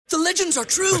The legends are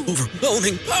true.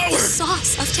 Overwhelming power!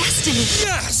 Sauce of destiny.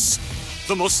 Yes!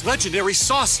 The most legendary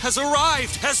sauce has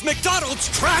arrived as McDonald's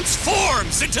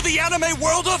transforms into the anime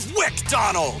world of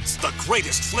WickDonald's. The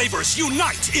greatest flavors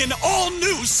unite in all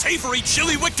new savory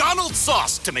chili McDonald's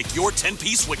sauce to make your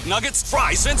 10-piece Wick Nuggets,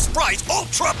 fries, and Sprite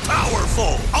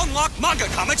ultra-powerful. Unlock manga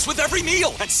comics with every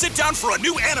meal and sit down for a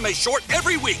new anime short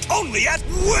every week only at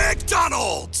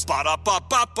WickDonald's.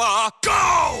 Ba-da-ba-ba-ba,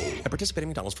 go! At participating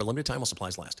McDonald's for a limited time while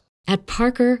supplies last. At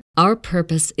Parker, our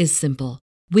purpose is simple.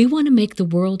 We want to make the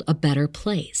world a better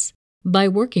place by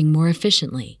working more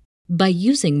efficiently, by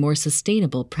using more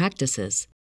sustainable practices,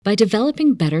 by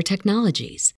developing better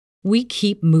technologies. We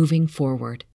keep moving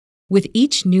forward. With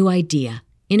each new idea,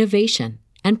 innovation,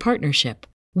 and partnership,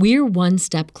 we're one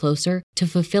step closer to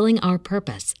fulfilling our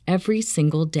purpose every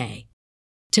single day.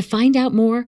 To find out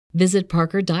more, visit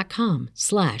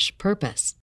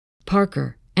parker.com/purpose.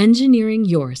 Parker, engineering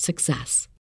your success.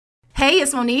 Hey,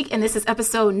 it's Monique, and this is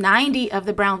episode 90 of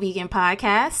the Brown Vegan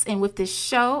Podcast. And with this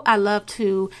show, I love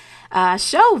to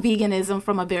show veganism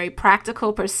from a very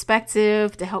practical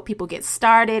perspective to help people get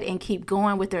started and keep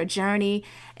going with their journey.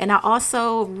 And I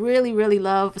also really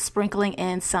love sprinkling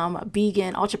in some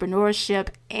vegan entrepreneurship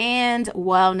and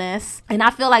wellness. And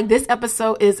I feel like this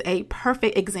episode is a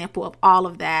perfect example of all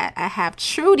of that. I have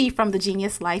Trudy from The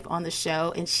Genius Life on the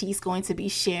show, and she's going to be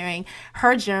sharing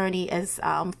her journey as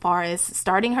far as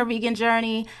starting her vegan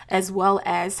journey, as well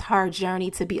as her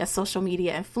journey to be a social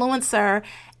media influencer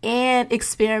and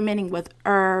experimenting with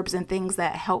herbs and things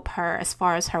that help her as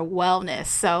far as her wellness.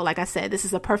 So like I said, this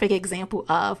is a perfect example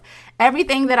of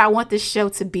everything that I want this show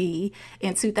to be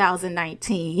in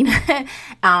 2019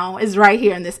 is right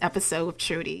here in this episode with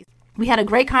Trudy. We had a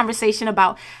great conversation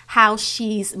about how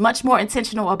she's much more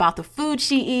intentional about the food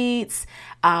she eats,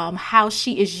 how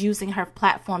she is using her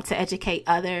platform to educate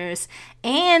others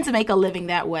and to make a living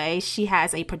that way. She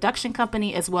has a production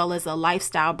company as well as a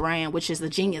lifestyle brand, which is The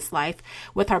Genius Life,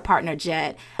 with her partner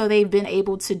Jet. So they've been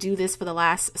able to do this for the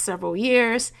last several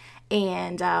years.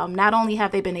 And not only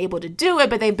have they been able to do it,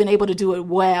 but they've been able to do it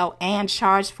well and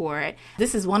charge for it.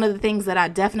 This is one of the things that I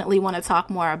definitely want to talk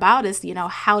more about is,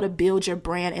 how to build your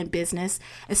brand and business,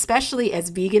 especially as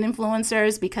vegan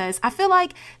influencers, because I feel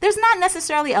like there's not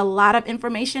necessarily a lot of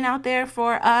information out there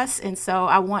for us. And so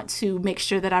I want to make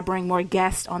sure that I bring more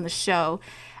guests on the show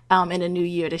in the new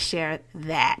year to share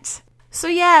that. So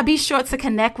yeah, be sure to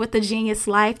connect with The Genius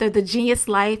Life. They're The Genius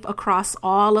Life across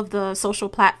all of the social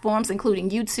platforms, including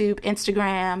YouTube,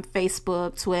 Instagram,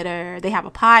 Facebook, Twitter. They have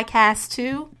a podcast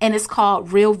too, and it's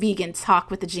called Real Vegan Talk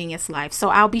with The Genius Life. So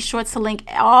I'll be sure to link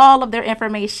all of their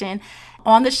information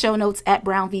on the show notes at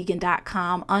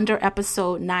brownvegan.com under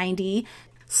episode 90.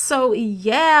 So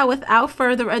yeah, without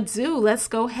further ado, let's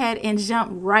go ahead and jump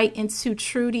right into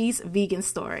Trudy's vegan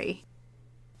story.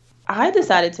 I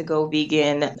decided to go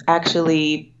vegan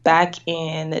actually back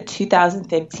in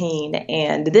 2015,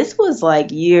 and this was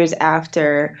like years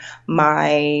after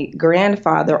my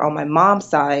grandfather on my mom's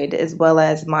side, as well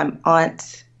as my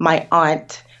aunt,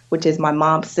 which is my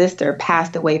mom's sister,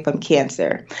 passed away from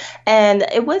cancer. And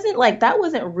it wasn't like, that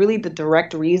wasn't really the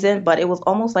direct reason, but it was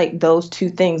almost like those two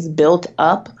things built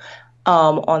up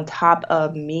on top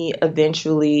of me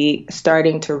eventually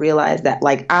starting to realize that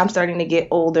like I'm starting to get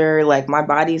older, like my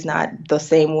body's not the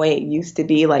same way it used to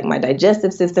be, like my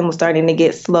digestive system was starting to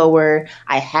get slower.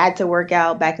 I had to work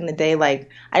out back in the day. Like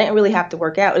I didn't really have to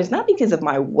work out. It's not because of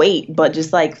my weight, but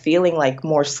just like feeling like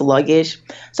more sluggish.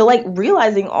 So like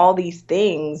realizing all these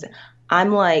things,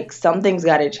 I'm like, something's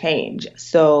got to change.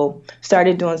 So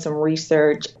started doing some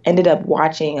research, ended up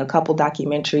watching a couple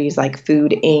documentaries like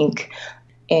Food Inc.,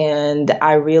 and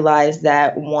I realized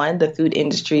that one, the food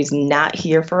industry is not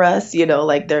here for us,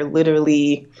 like they're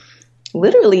literally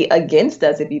against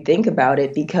us if you think about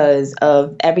it, because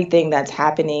of everything that's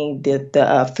happening,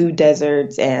 the food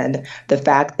deserts, and the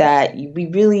fact that we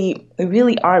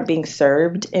really aren't being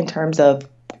served in terms of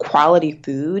quality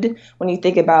food. When you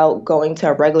think about going to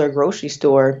a regular grocery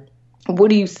store,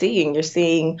 what are you seeing? You're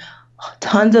seeing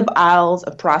tons of aisles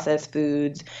of processed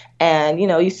foods, and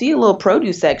you see a little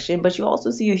produce section, but you also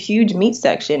see a huge meat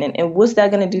section, and what's that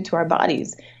going to do to our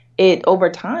bodies? It over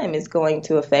time is going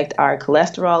to affect our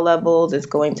cholesterol levels, it's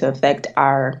going to affect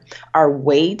our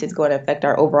weight, it's going to affect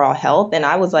our overall health. And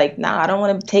I was like, nah, I don't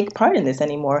want to take part in this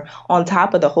anymore. On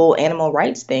top of the whole animal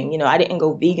rights thing, I didn't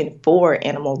go vegan for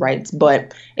animal rights,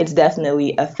 but it's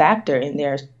definitely a factor in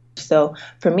there. So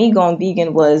for me, going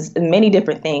vegan was many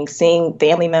different things, seeing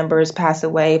family members pass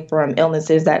away from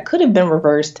illnesses that could have been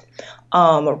reversed,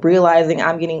 realizing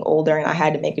I'm getting older and I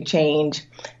had to make a change,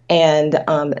 and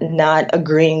not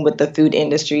agreeing with the food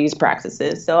industry's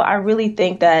practices. So I really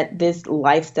think that this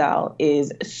lifestyle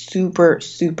is super,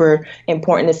 super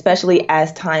important, especially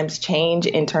as times change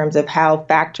in terms of how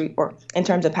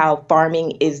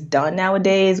farming is done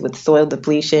nowadays with soil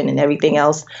depletion and everything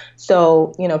else.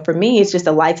 So, for me, it's just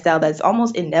a lifestyle that's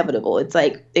almost inevitable. It's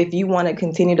like, if you want to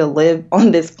continue to live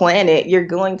on this planet, you're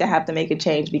going to have to make a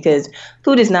change because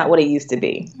food is not what it used to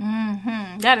be.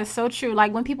 Mm-hmm. That is so true.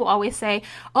 Like when people always say,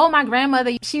 oh, my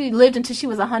grandmother, she lived until she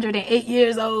was 108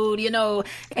 years old,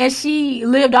 and she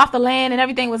lived off the land and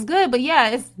everything was good. But yeah,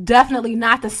 it's definitely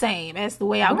not the same as the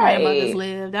way our grandmothers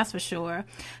lived. That's for sure.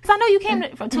 Because I know you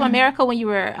came to America when you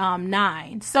were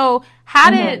 9. So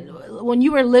when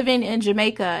you were living in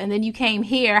Jamaica and then you came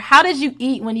here, how did you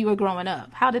eat when you were growing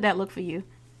up? How did that look for you?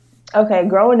 Okay,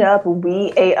 growing up,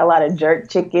 we ate a lot of jerk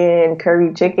chicken,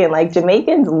 curry chicken. Like,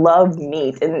 Jamaicans love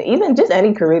meat, and even just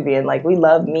any Caribbean. Like, we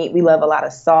love meat. We love a lot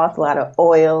of sauce, a lot of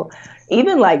oil,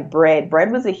 even like bread.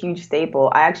 Bread was a huge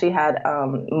staple. I actually had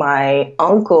my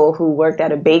uncle who worked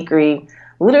at a bakery,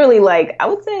 literally, like, I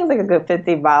would say it was like a good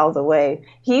 50 miles away.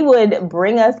 He would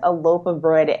bring us a loaf of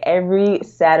bread every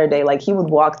Saturday. Like, he would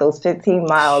walk those 15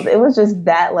 miles. It was just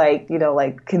that, like,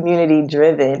 community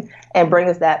driven, and bring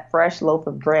us that fresh loaf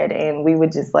of bread. And we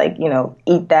would just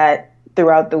eat that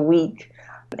throughout the week.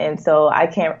 And so I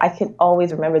can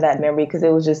always remember that memory because it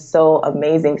was just so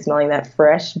amazing smelling that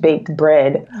fresh baked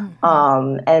bread.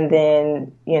 Mm-hmm. And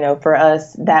then, for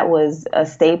us, that was a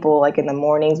staple. Like in the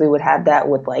mornings, we would have that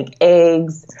with like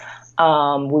eggs.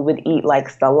 We would eat like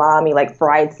salami, like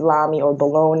fried salami or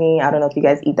bologna. I don't know if you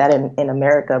guys eat that in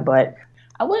America, but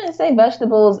I wouldn't say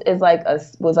vegetables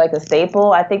was like a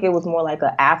staple. I think it was more like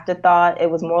an afterthought. It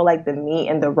was more like the meat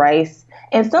and the rice,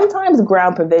 and sometimes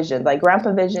ground provisions. Like ground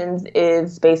provisions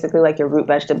is basically like your root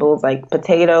vegetables, like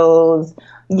potatoes,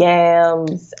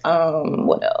 yams.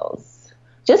 What else?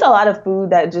 Just a lot of food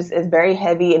that just is very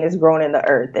heavy and is grown in the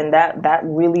earth, and that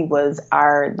really was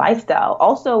our lifestyle.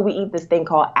 Also, we eat this thing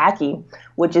called ackee,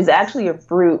 which is actually a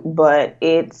fruit, but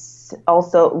it's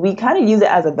also, we kind of use it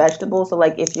as a vegetable. So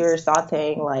like if you're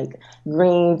sauteing like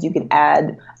greens, you can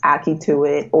add ackee to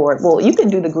it, or you can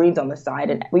do the greens on the side.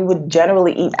 And we would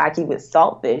generally eat ackee with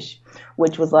saltfish,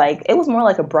 which was it was more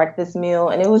like a breakfast meal,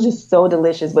 and it was just so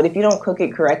delicious. But if you don't cook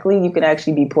it correctly, you can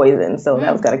actually be poisoned. So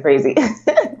that was kind of crazy.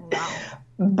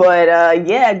 But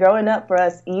growing up for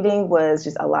us, eating was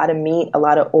just a lot of meat, a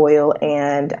lot of oil,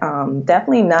 and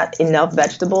definitely not enough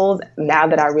vegetables now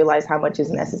that I realize how much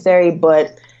is necessary.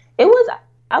 But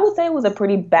I would say it was a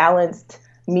pretty balanced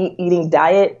meat eating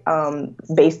diet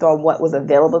based on what was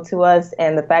available to us.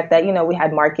 And the fact that, we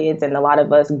had markets and a lot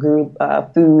of us grew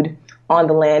food on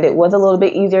the land. It was a little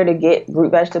bit easier to get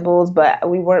root vegetables, but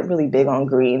we weren't really big on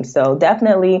greens. So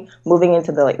definitely moving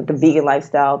into the vegan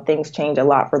lifestyle, things change a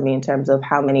lot for me in terms of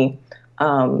how many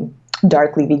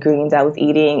dark leafy greens I was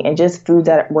eating, and just foods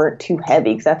that weren't too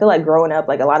heavy. Because I feel like growing up,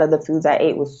 like a lot of the foods I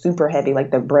ate was super heavy,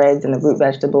 like the breads and the root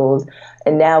vegetables.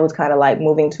 And now it's kind of like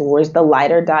moving towards the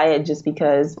lighter diet just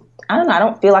because, I don't know, I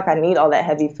don't feel like I need all that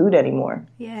heavy food anymore.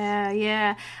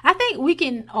 Yeah. I think we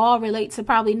can all relate to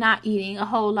probably not eating a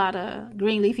whole lot of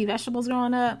green leafy vegetables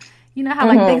growing up. You know how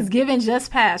like Thanksgiving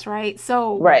just passed, right?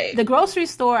 So the grocery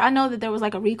store, I know that there was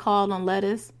like a recall on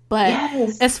lettuce. But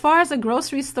as far as the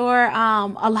grocery store,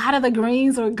 a lot of the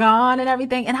greens were gone and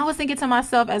everything. And I was thinking to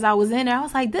myself as I was in there, I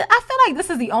was like, I feel like this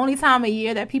is the only time of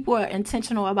year that people are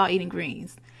intentional about eating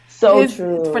greens. So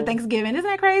true. For Thanksgiving. Isn't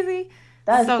that crazy?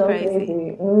 That's so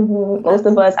crazy. Mm-hmm.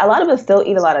 A lot of us still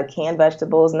eat a lot of canned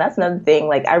vegetables. And that's another thing.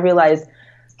 Like, I realized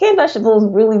canned vegetables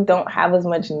really don't have as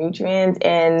much nutrients.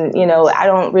 And, I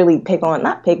don't really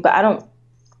I don't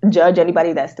judge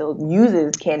anybody that still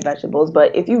uses canned vegetables,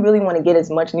 but if you really want to get as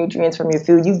much nutrients from your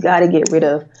food, you got to get rid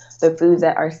of the foods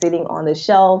that are sitting on the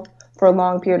shelf for a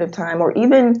long period of time, or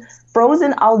even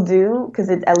frozen. I'll do, because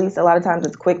it's at least a lot of times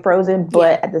it's quick frozen,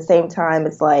 but at the same time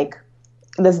it's like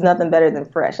there's nothing better than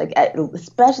fresh, like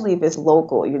especially if it's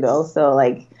local, so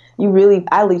like you really,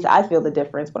 at least I feel the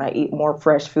difference when I eat more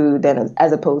fresh food than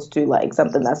as opposed to like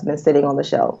something that's been sitting on the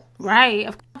shelf.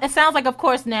 Right. It sounds like, of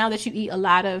course, now that you eat a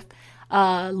lot of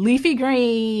leafy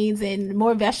greens and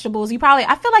more vegetables,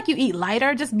 I feel like you eat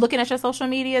lighter just looking at your social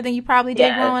media than you probably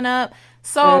did growing up.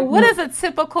 So what does a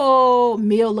typical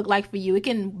meal look like for you? It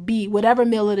can be whatever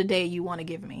meal of the day you want to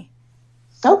give me.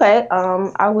 Okay.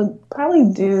 I would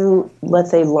probably do, let's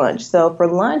say, lunch. So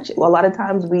for lunch, a lot of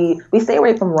times we stay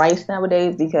away from rice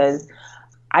nowadays because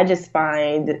I just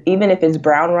find even if it's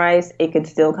brown rice, it could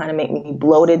still kind of make me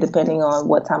bloated depending on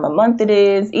what time of month it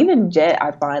is. Even Jet,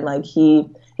 I find like he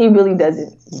really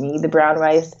doesn't need the brown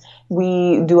rice.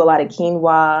 We do a lot of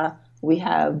quinoa, We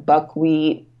have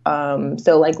buckwheat.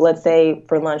 So like, let's say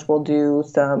for lunch, we'll do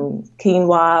some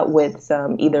quinoa with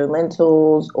some either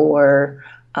lentils or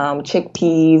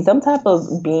chickpeas, some type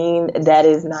of bean that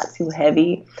is not too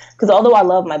heavy. Because although I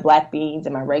love my black beans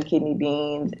and my red kidney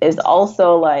beans, it's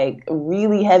also like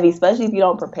really heavy, especially if you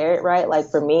don't prepare it right. Like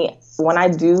for me, when I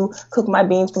do cook my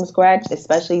beans from scratch,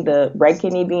 especially the red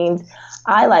kidney beans,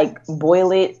 I like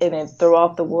boil it and then throw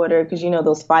off the water because, you know,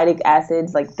 those phytic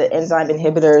acids, like the enzyme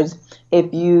inhibitors,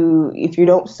 if you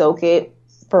don't soak it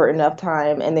for enough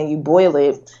time and then you boil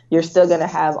it, you're still going to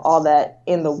have all that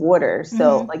in the water.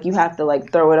 So like you have to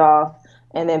like throw it off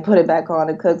and then put it back on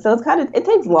to cook. So it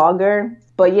takes longer.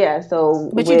 But yeah,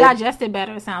 But you digest it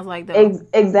better, it sounds like, though.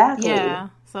 Exactly. Yeah.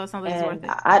 So it sounds like it's worth it.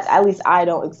 At least I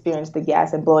don't experience the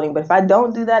gas and bloating. But if I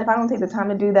don't do that, if I don't take the time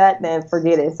to do that, then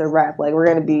forget it. It's a wrap. Like, we're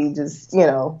going to be just, you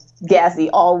know, gassy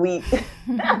all week.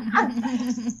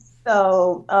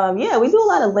 So, yeah, we do a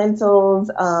lot of lentils,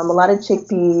 a lot of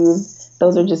chickpeas.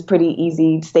 Those are just pretty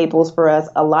easy staples for us.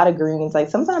 A lot of greens. Like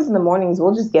sometimes in the mornings,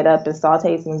 we'll just get up and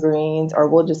saute some greens, or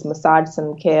we'll just massage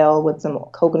some kale with some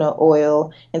coconut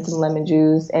oil and some lemon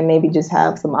juice, and maybe just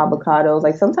have some avocados.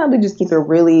 Like sometimes we just keep it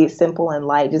really simple and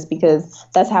light just because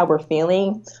that's how we're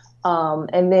feeling.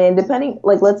 And then depending,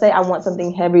 like let's say I want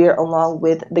something heavier along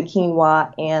with the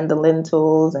quinoa and the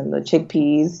lentils and the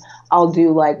chickpeas, I'll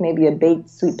do like maybe a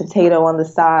baked sweet potato on the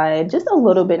side, just a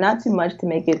little bit, not too much to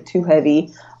make it too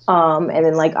heavy. And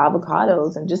then like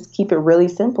avocados, and just keep it really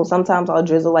simple. Sometimes I'll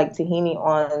drizzle like tahini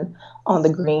on the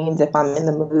greens if I'm in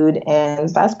the mood, and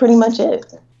that's pretty much it.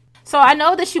 So I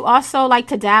know that you also like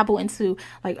to dabble into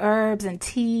like herbs and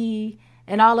tea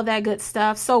and all of that good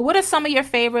stuff. So what are some of your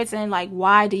favorites, and like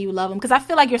why do you love them? Because I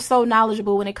feel like you're so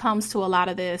knowledgeable when it comes to a lot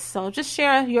of this. So just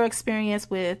share your experience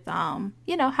with,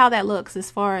 you know, how that looks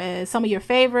as far as some of your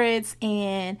favorites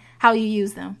and how you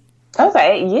use them.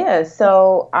 Okay, yeah.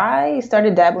 So I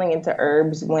started dabbling into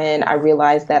herbs when I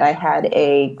realized that I had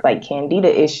a like candida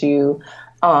issue.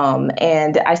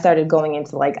 And I started going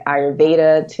into like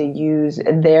Ayurveda to use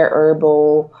their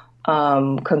herbal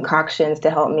concoctions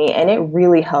to help me, and it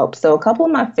really helped. So a couple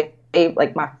of my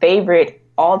favorite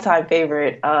all-time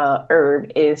favorite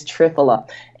herb is triphala,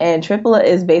 and triphala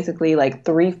is basically like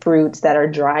 3 fruits that are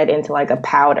dried into like a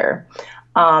powder.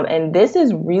 And this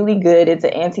is really good. It's an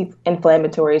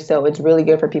anti-inflammatory, so it's really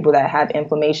good for people that have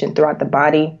inflammation throughout the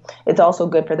body. It's also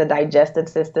good for the digestive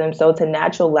system, so it's a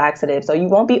natural laxative. So you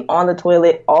won't be on the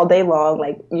toilet all day long.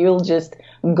 Like, you'll just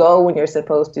go when you're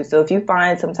supposed to. So if you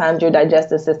find sometimes your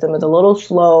digestive system is a little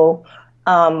slow,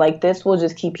 like this will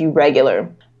just keep you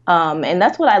regular. And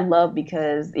that's what I love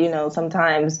because, you know,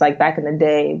 sometimes like back in the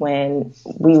day when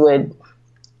we would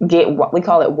we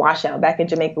call it washout. Back in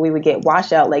Jamaica, we would get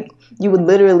washout. Like, you would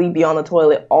literally be on the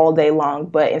toilet all day long.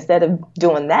 But instead of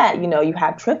doing that, you know, you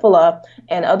have triphala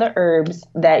and other herbs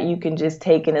that you can just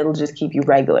take, and it'll just keep you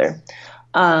regular.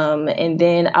 And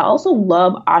then I also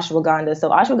love ashwagandha. So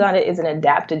ashwagandha is an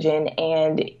adaptogen,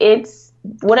 and it's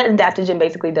what an adaptogen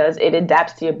basically does. It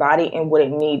adapts to your body and what it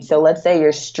needs. So let's say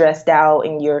you're stressed out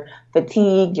and you're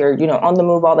fatigued, you're, you know, on the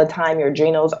move all the time, your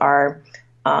adrenals are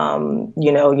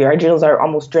your adrenals are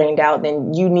almost drained out,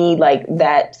 then you need like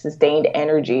that sustained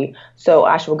energy. So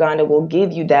ashwagandha will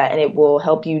give you that, and it will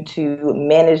help you to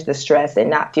manage the stress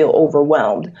and not feel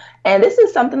overwhelmed. And this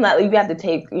is something that you have to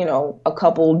take, you know, a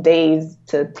couple days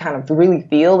to kind of really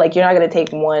feel. Like, you're not going to take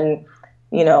one,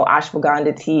 you know,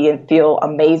 ashwagandha tea and feel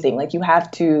amazing. Like, you have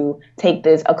to take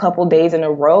this a couple days in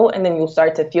a row, and then you'll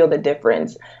start to feel the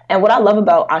difference. And what I love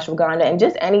about ashwagandha and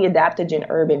just any adaptogen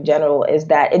herb in general is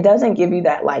that it doesn't give you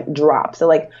that like drop. So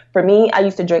like for me, I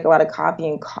used to drink a lot of coffee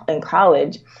in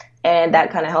college, and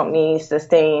that kind of helped me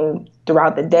sustain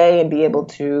throughout the day and be able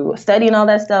to study and all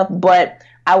that stuff. But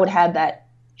I would have that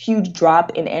huge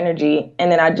drop in energy,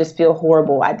 and then I just feel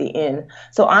horrible at the end.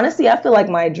 So honestly, I feel like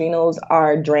my adrenals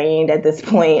are drained at this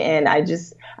point, and I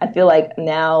feel like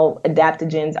now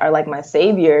adaptogens are like my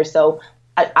savior. So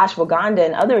ashwagandha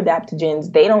and other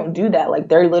adaptogens, they don't do that. Like,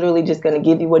 they're literally just going to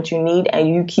give you what you need, and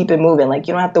you keep it moving. Like,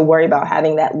 you don't have to worry about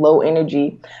having that low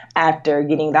energy after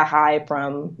getting the high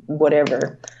from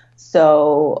whatever.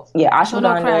 So yeah, ashwagandha. So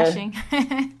no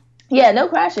crashing. Yeah, no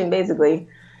crashing, basically.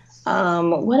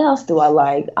 What else do I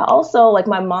like? I also like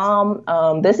my mom.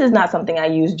 This is not something I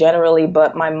use generally,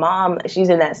 but my mom, she's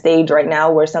in that stage right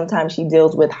now where sometimes she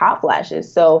deals with hot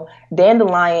flashes. So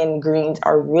dandelion greens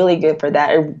are really good for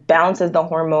that. It balances the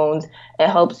hormones. It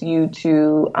helps you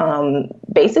to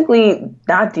basically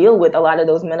not deal with a lot of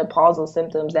those menopausal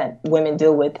symptoms that women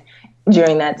deal with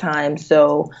during that time.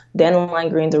 So dandelion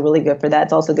greens are really good for that.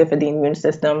 It's also good for the immune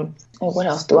system. And what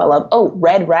else do I love? Oh,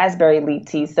 red raspberry leaf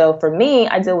tea. So for me,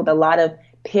 I deal with a lot of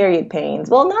period pains.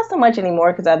 Well, not so much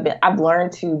anymore because I've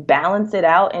learned to balance it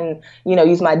out and,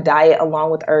 use my diet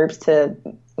along with herbs to,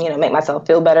 make myself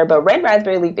feel better. But red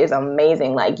raspberry leaf is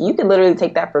amazing. Like, you could literally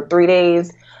take that for 3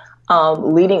 days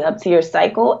leading up to your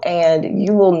cycle, and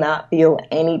you will not feel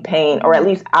any pain, or at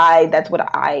least that's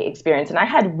what I experienced. And I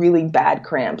had really bad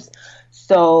cramps.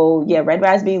 So yeah, red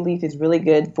raspberry leaf is really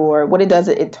good for what it does.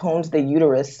 It tones the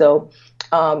uterus. So,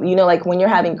 like when you're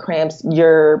having cramps,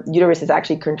 your uterus is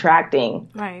actually contracting,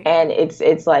 right? And it's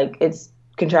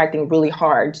contracting really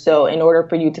hard. So in order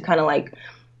for you to kind of like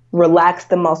relax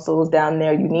the muscles down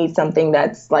there, you need something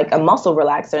that's like a muscle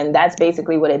relaxer, and that's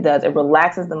basically what it does. It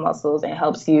relaxes the muscles and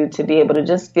helps you to be able to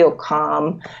just feel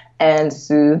calm and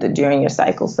soothed during your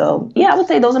cycle. So yeah, I would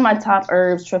say those are my top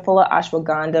herbs: triphala,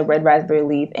 ashwagandha, red raspberry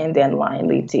leaf, and dandelion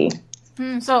leaf tea.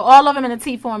 So all of them in a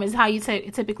tea form is how you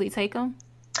typically take them?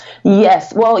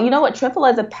 Yes. Well, you know what?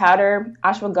 Triphala is a powder.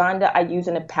 Ashwagandha I use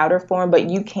in a powder form, but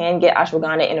you can get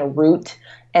ashwagandha in a root.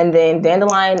 And then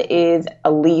dandelion is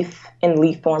a leaf in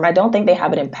leaf form. I don't think they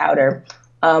have it in powder.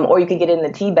 Or you could get it in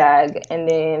the tea bag. And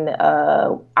then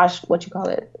what you call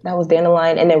it? That was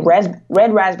dandelion. And then red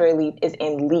raspberry leaf is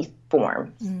in leaf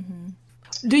form.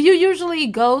 Mm-hmm. Do you usually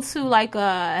go to like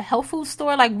a health food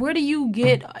store? Like, where do you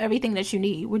get everything that you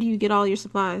need? Where do you get all your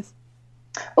supplies?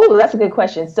 Oh, that's a good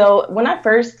question. So when I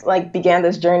first began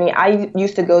this journey, I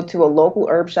used to go to a local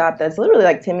herb shop that's literally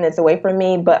like 10 minutes away from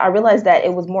me, but I realized that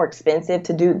it was more expensive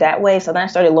to do that way. So then I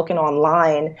started looking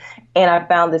online, and I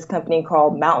found this company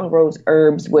called Mountain Rose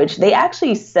Herbs, which they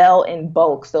actually sell in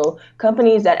bulk. So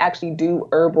companies that actually do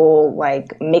herbal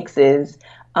mixes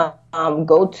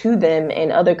go to them,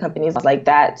 and other companies like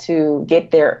that to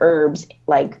get their herbs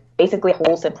basically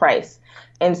wholesale price.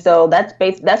 And so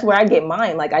that's where I get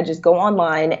mine. Like, I just go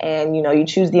online and, you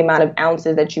choose the amount of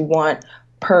ounces that you want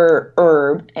per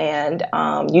herb. And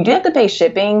you do have to pay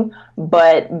shipping,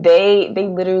 but they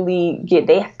literally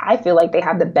I feel like they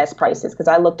have the best prices, because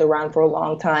I looked around for a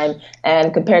long time,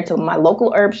 and compared to my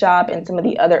local herb shop and some of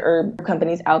the other herb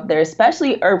companies out there,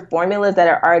 especially herb formulas that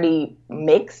are already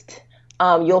mixed,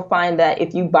 you'll find that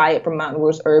if you buy it from Mountain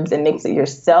Rose Herbs and mix it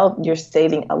yourself, you're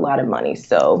saving a lot of money.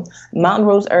 So Mountain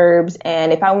Rose Herbs.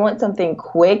 And if I want something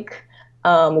quick,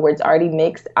 where it's already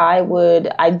mixed, I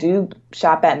do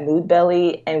shop at Mood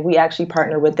Belly, and we actually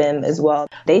partner with them as well.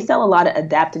 They sell a lot of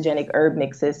adaptogenic herb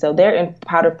mixes. So they're in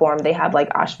powder form. They have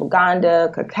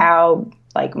ashwagandha, cacao,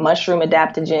 mushroom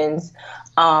adaptogens.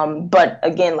 But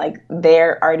again,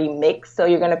 they're already mixed, so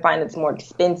you're going to find it's more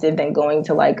expensive than going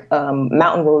to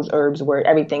Mountain Rose Herbs, where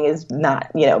everything is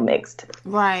not, mixed.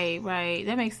 Right.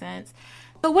 That makes sense.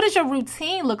 So what does your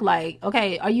routine look like?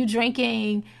 Okay, are you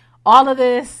drinking all of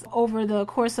this over the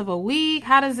course of a week?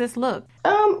 How does this look?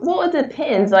 Well, it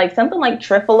depends. Something like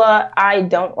triphala, I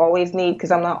don't always need, because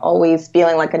I'm not always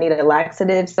feeling like I need a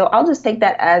laxative. So I'll just take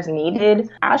that as needed.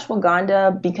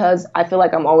 Ashwagandha, because I feel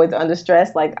like I'm always under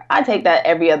stress. I take that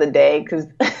every other day, because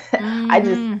I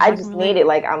just need it.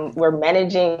 We're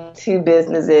managing 2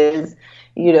 businesses.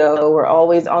 We're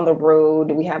always on the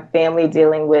road. We have family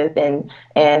dealing with, and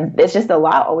it's just a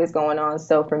lot always going on.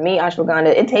 So for me, ashwagandha,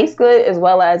 it tastes good as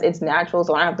well as it's natural,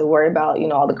 so I don't have to worry about,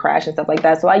 all the crash and stuff like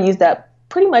that. So I use that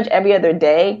pretty much every other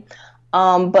day.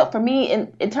 But for me,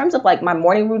 in terms of my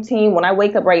morning routine, when I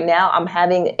wake up right now, I'm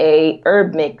having a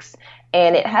herb mix.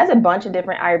 And it has a bunch of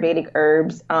different Ayurvedic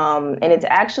herbs, and it's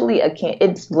actually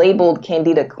it's labeled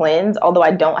Candida Cleanse. Although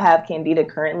I don't have Candida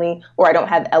currently, or I don't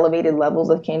have elevated levels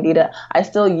of Candida, I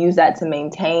still use that to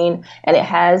maintain. And it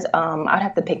has, I'd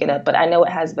have to pick it up, but I know it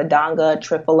has Vedanga,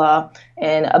 Triphala,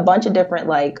 and a bunch of different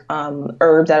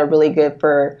herbs that are really good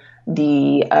for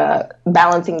the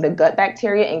balancing the gut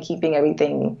bacteria and keeping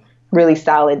everything really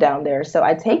solid down there. So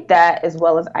I take that, as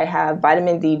well as I have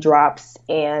vitamin D drops,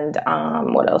 and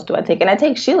what else do I take? And I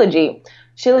take Shilajit.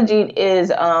 Shilajit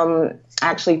is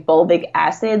actually fulvic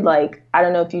acid. I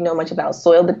don't know if you know much about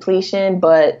soil depletion,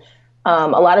 but a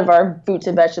lot of our fruits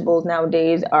and vegetables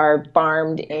nowadays are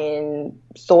farmed in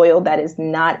soil that is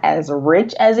not as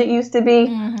rich as it used to be.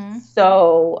 Mm-hmm.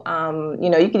 So,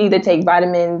 you can either take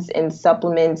vitamins and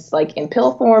supplements in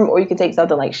pill form, or you can take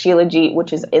something like Shilajit,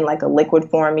 which is in a liquid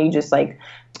form. You just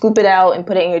scoop it out and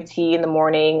put it in your tea in the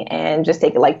morning and just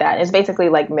take it like that. It's basically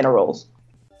like minerals.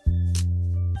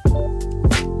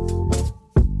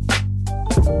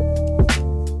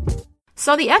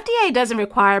 So the FDA doesn't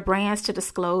require brands to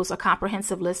disclose a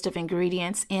comprehensive list of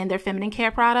ingredients in their feminine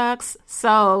care products.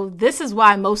 So this is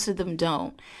why most of them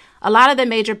don't. A lot of the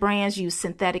major brands use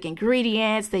synthetic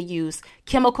ingredients. They use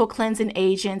chemical cleansing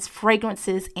agents,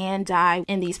 fragrances, and dye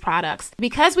in these products.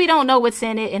 Because we don't know what's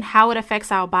in it and how it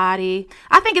affects our body,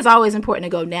 I think it's always important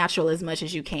to go natural as much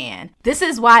as you can. This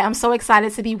is why I'm so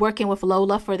excited to be working with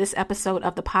Lola for this episode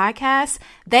of the podcast.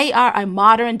 They are a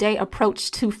modern day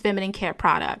approach to feminine care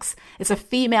products. It's a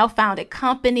female founded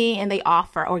company, and they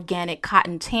offer organic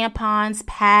cotton tampons,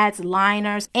 pads,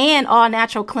 liners, and all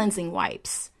natural cleansing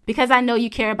wipes. Because I know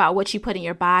you care about what you put in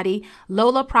your body,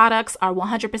 Lola products are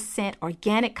 100%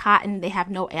 organic cotton. They have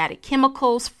no added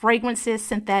chemicals, fragrances,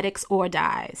 synthetics, or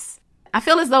dyes. I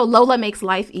feel as though Lola makes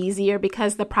life easier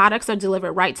because the products are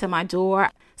delivered right to my door.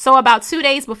 So about 2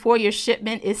 days before your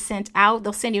shipment is sent out,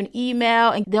 they'll send you an email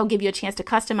and they'll give you a chance to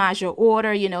customize your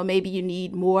order. You know, maybe you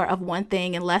need more of one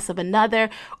thing and less of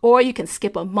another, or you can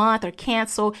skip a month or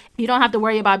cancel. You don't have to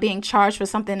worry about being charged for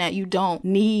something that you don't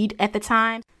need at the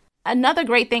time. Another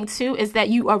great thing, too, is that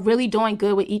you are really doing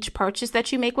good with each purchase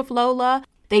that you make with Lola.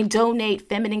 They donate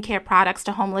feminine care products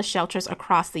to homeless shelters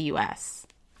across the U.S.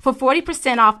 For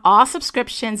 40% off all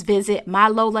subscriptions, visit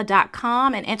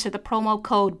mylola.com and enter the promo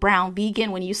code BrownVegan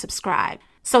when you subscribe.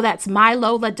 So that's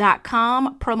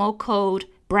mylola.com, promo code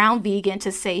BrownVegan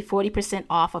to save 40%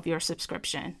 off of your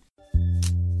subscription.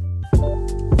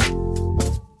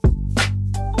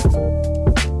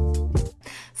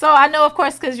 So I know, of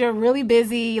course, because you're really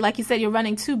busy, like you said, you're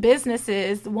running 2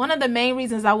 businesses. One of the main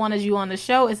reasons I wanted you on the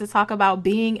show is to talk about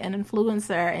being an influencer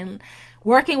and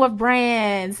working with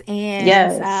brands and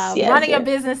running your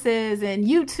businesses and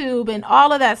YouTube and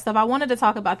all of that stuff. I wanted to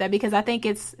talk about that because I think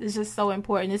it's just so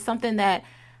important. It's something that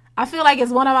I feel like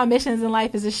is one of my missions in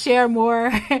life, is to share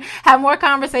more, have more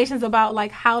conversations about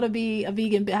like how to be a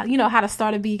vegan, you know, how to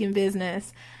start a vegan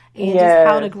business and just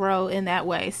how to grow in that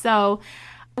way. So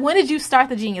when did you start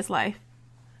The Genius Life?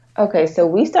 Okay, so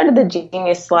we started The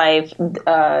Genius Life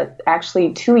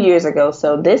actually 2 years ago.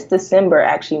 So this December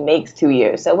actually makes 2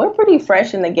 years. So we're pretty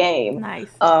fresh in the game. Nice.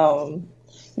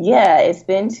 Yeah, it's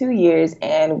been 2 years,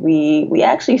 and we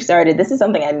actually started. This is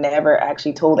something I never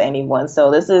actually told anyone. So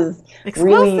this is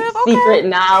really secret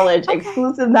knowledge,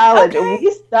 exclusive knowledge. Okay.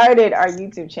 We started our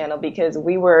YouTube channel because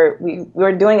we were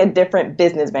doing a different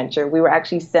business venture. We were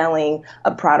actually selling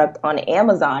a product on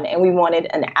Amazon, and we wanted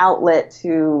an outlet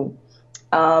to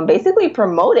basically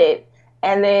promote it.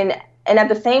 And at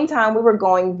the same time, we were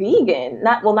going vegan.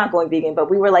 Not going vegan, but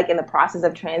we were like in the process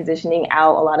of transitioning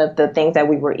out a lot of the things that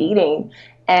we were eating.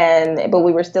 But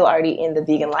we were still already in the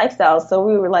vegan lifestyle. So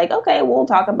we were like, okay, we'll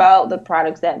talk about the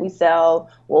products that we sell.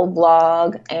 We'll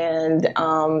vlog, and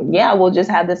we'll just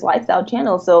have this lifestyle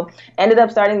channel. So ended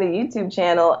up starting the YouTube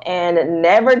channel and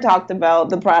never talked about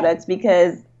the products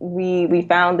because we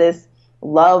found this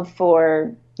love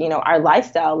for, you know, our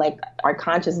lifestyle, like our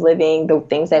conscious living, the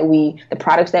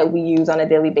products that we use on a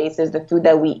daily basis, the food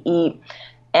that we eat.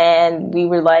 And we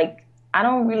were like,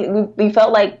 we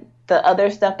felt like the other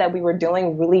stuff that we were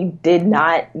doing really did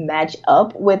not match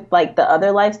up with like the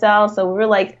other lifestyle. So we were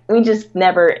like, we just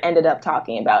never ended up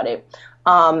talking about it.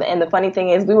 And the funny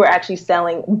thing is we were actually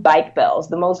selling bike bells,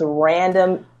 the most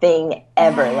random thing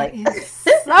ever. Oh my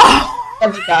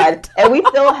God. And we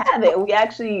still have it. We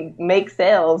actually make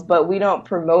sales, but we don't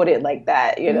promote it like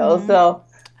that, you know? Mm-hmm. So,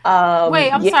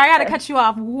 wait, I'm sorry, I got to cut you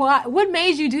off. What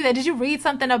made you do that? Did you read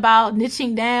something about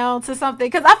niching down to something?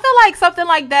 Because I feel like something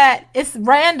like that, it's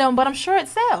random, but I'm sure it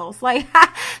sells. Like,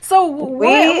 so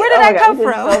where did that come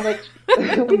from?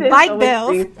 Bike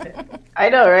bells. I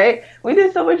know, right? We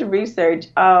did so much research.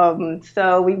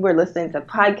 So we were listening to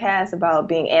podcasts about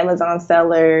being Amazon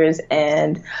sellers,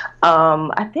 and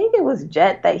I think it was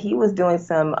Jet that he was doing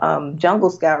some Jungle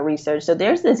Scout research. So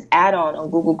there's this add-on on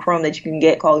Google Chrome that you can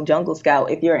get called Jungle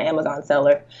Scout if you're an Amazon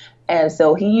seller. And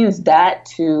so he used that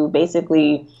to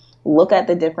basically look at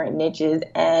the different niches,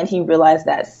 and he realized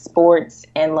that sports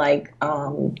and like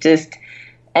just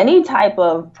any type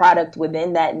of product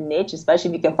within that niche, especially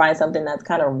if you can find something that's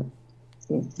kind of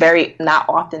very not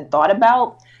often thought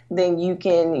about, then you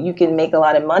can make a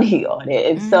lot of money on it.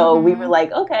 And so we were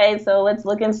like, okay, so let's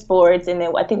look in sports. And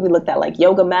then I think we looked at like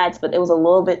yoga mats, but it was a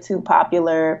little bit too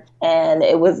popular, and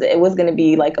it was going to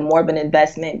be like more of an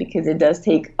investment because it does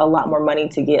take a lot more money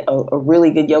to get a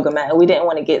really good yoga mat. And we didn't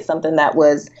want to get something that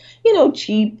was, you know,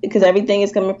 cheap because everything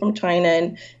is coming from China,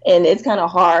 and it's kind of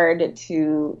hard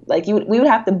to like, we would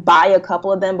have to buy a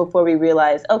couple of them before we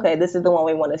realized, okay, this is the one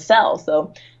we want to sell.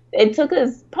 So it took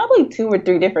us probably 2 or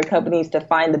 3 different companies to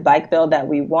find the bike bell that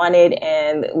we wanted,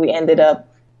 and we ended up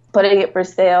putting it for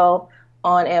sale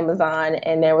on Amazon.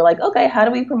 And then we're like, okay, how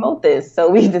do we promote this? So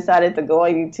we decided to go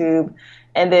on YouTube,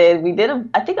 and then we did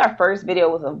I think our first video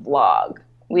was a vlog.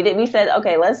 We said,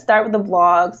 okay, let's start with the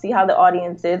vlog, see how the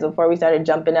audience is before we started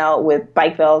jumping out with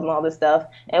bike fails and all this stuff.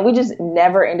 And we just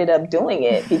never ended up doing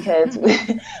it because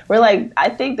we're like, I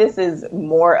think this is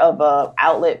more of a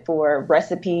outlet for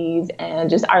recipes and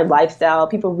just our lifestyle.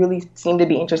 People really seem to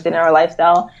be interested in our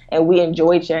lifestyle, and we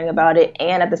enjoyed sharing about it.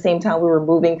 And at the same time, we were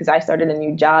moving because I started a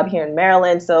new job here in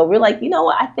Maryland. So we're like, you know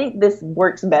what? I think this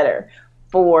works better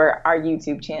for our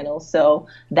YouTube channel. So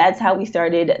that's how we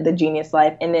started The Genius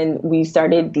Life. And then we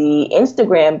started the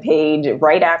Instagram page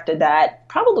right after that,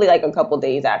 probably like a couple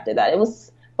days after that. It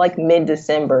was like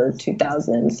mid-December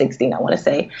 2016, I want to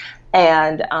say.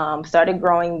 And started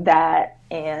growing that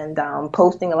and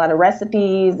posting a lot of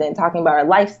recipes and talking about our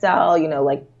lifestyle, you know,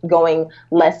 like going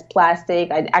less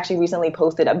plastic. I actually recently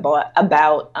posted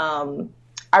about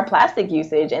our plastic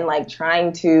usage and like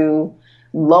trying to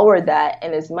lower that.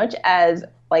 And as much as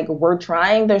like we're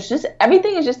trying, there's just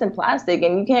everything is just in plastic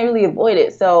and you can't really avoid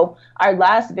it. So our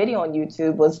last video on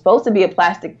YouTube was supposed to be a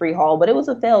plastic free haul, but it was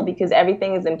a fail because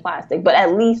everything is in plastic. But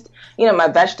at least, you know, my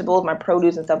vegetables, my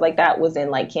produce and stuff like that was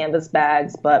in like canvas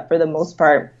bags. But for the most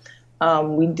part,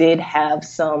 we had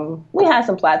some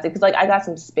plastic, because like I got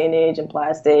some spinach and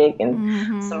plastic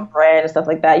and some bread and stuff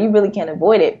like that. You really can't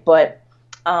avoid it. But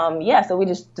so we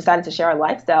just decided to share our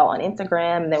lifestyle on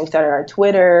Instagram, and then we started our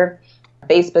Twitter,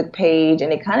 Facebook page,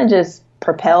 and it kind of just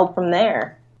propelled from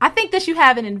there. I think that you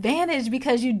have an advantage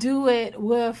because you do it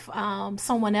with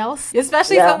someone else,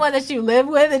 especially someone that you live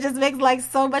with. It just makes like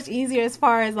so much easier as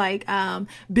far as like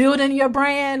building your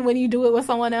brand when you do it with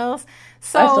someone else.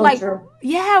 So like, true.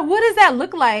 Yeah, what does that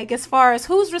look like as far as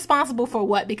who's responsible for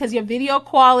what? Because your video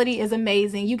quality is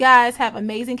amazing. You guys have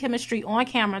amazing chemistry on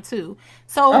camera too.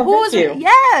 So who is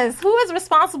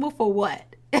responsible for what?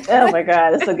 Oh my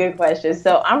God, that's a good question.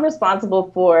 So I'm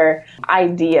responsible for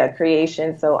idea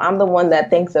creation. So I'm the one that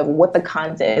thinks of what the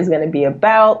content is going to be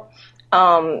about.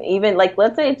 Even like,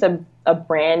 let's say it's a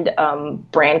brand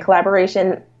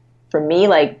collaboration. For me,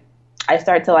 like I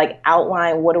start to like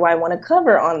outline what do I want to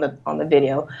cover on the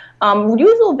video.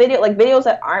 Usual videos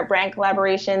that aren't brand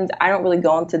collaborations, I don't really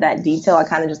go into that detail. I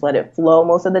kind of just let it flow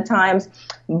most of the times.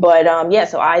 But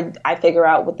so I figure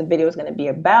out what the video is going to be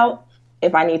about.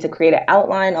 If I need to create an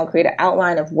outline, I'll create an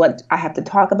outline of what I have to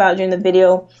talk about during the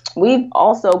video. We've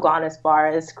also gone as far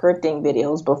as scripting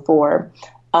videos before.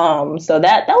 So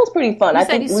that was pretty fun. I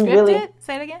think we really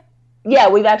say it again. Yeah,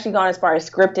 we've actually gone as far as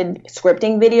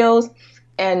scripting videos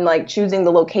and like choosing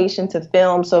the location to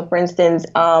film. So for instance,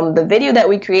 the video that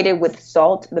we created with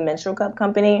Salt, the menstrual cup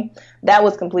company, that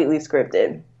was completely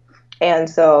scripted. And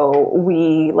so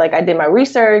I did my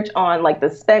research on like the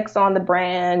specs on the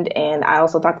brand, and I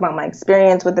also talked about my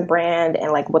experience with the brand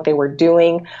and like what they were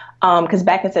doing. Because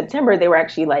back in September, they were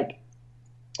actually like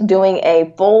doing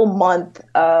a full month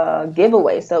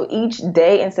giveaway. So each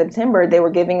day in September, they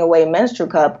were giving away a menstrual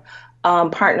cup,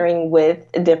 partnering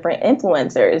with different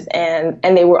influencers,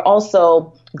 and they were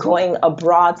also going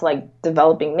abroad to like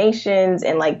developing nations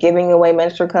and like giving away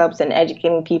menstrual cups and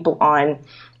educating people on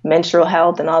menstrual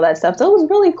health and all that stuff. So it was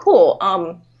really cool.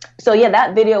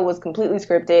 That video was completely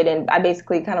scripted, and I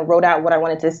basically kind of wrote out what I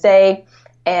wanted to say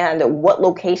and what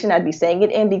location I'd be saying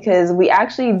it in, because we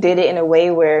actually did it in a way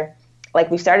where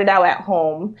like we started out at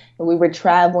home and we were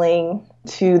traveling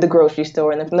to the grocery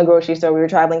store, and then from the grocery store we were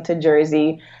traveling to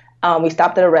Jersey. We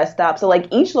stopped at a rest stop. So like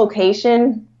each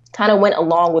location kind of went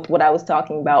along with what I was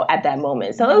talking about at that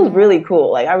moment. So it was really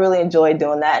cool. Like I really enjoyed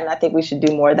doing that, and I think we should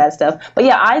do more of that stuff. But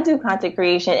yeah, I do content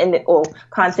creation and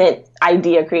content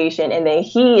idea creation, and then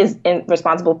he is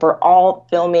responsible for all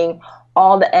filming,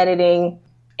 all the editing,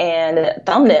 and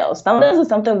thumbnails. Thumbnails is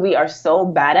something we are so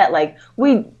bad at. Like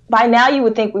by now you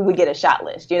would think we would get a shot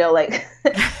list, you know, like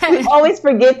we always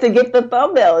forget to get the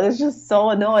thumbnail. It's just so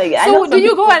annoying. So do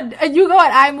you go at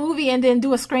iMovie and then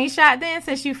do a screenshot then,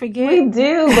 since you forget? We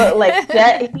do, but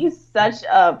like he's such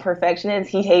a perfectionist.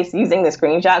 He hates using the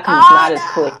screenshot because it's not as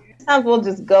clear. Sometimes we'll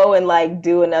just go and like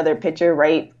do another picture,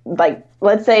 right? Like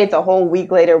let's say it's a whole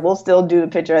week later, we'll still do the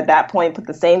picture at that point, put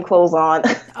the same clothes on.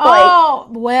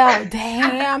 Well,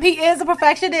 damn, he is a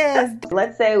perfectionist.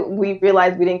 Let's say we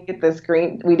realize we didn't get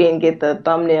the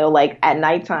thumbnail like at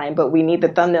nighttime, but we need the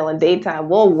thumbnail in daytime.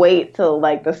 We'll wait till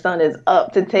like the sun is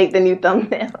up to take the new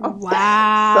thumbnail.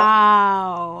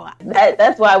 Wow. So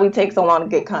that's why we take so long to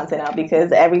get content out,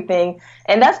 because everything,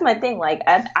 and that's my thing. Like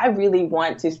I really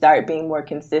want to start being more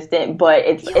consistent, but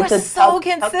it's so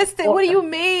consistent. What do you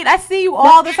mean? I see you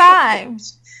all the time.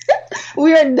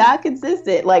 We are not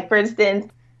consistent. Like for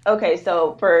instance, okay,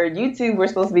 so for YouTube, we're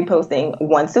supposed to be posting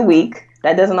once a week.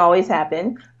 That doesn't always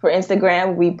happen. For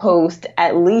Instagram, we post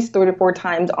at least 3 to 4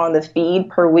 times on the feed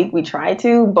per week. We try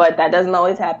to, but that doesn't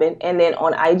always happen. And then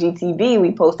on IGTV,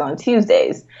 we post on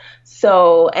Tuesdays.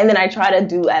 So, and then I try to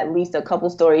do at least a couple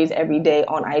stories every day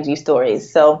on IG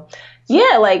stories. So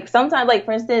yeah, like sometimes, like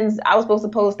for instance, I was supposed to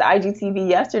post the IGTV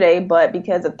yesterday, but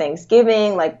because of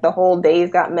Thanksgiving, like the whole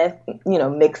days got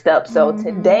mixed up. So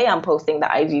today I'm posting the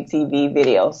IGTV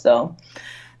video. So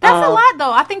that's a lot,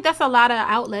 though. I think that's a lot of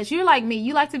outlets. You're like me.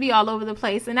 You like to be all over the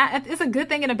place, and it's a good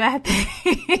thing and a bad thing.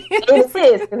 It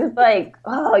is, because it's like,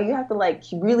 oh, you have to like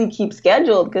really keep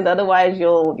scheduled, because otherwise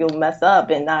you'll mess up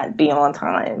and not be on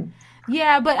time.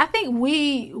 Yeah, but I think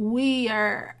we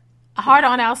are harder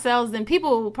on ourselves than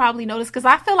people will probably notice, because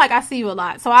I feel like I see you a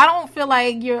lot, so I don't feel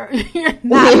like you're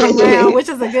not around, which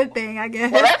is a good thing, I guess.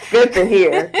 Well, that's good to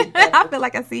hear. I feel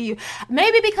like I see you,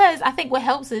 maybe because I think what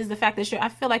helps is the fact that I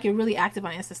feel like you're really active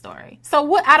on Insta Story. So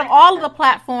what, out of all of the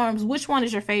platforms, which one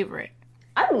is your favorite?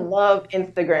 I love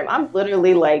Instagram. I'm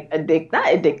literally like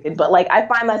not addicted, but like I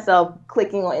find myself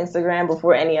clicking on Instagram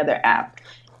before any other app,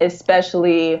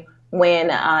 especially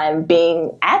when I'm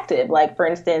being active. Like for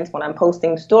instance, when I'm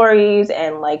posting stories,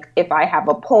 and like if I have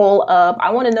a poll up,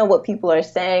 I want to know what people are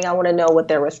saying. I want to know what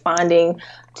they're responding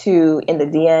to in the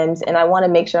DMs, and I want to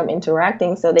make sure I'm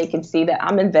interacting so they can see that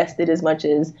I'm invested as much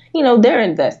as, they're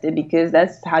invested, because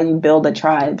that's how you build a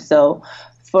tribe. So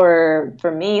for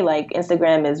me, like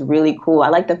Instagram is really cool. I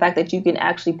like the fact that you can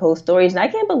actually post stories, and I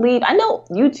know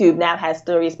YouTube now has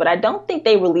stories, but I don't think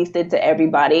they released it to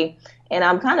everybody. And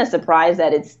I'm kind of surprised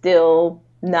that it's still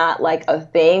not like a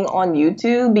thing on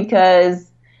YouTube,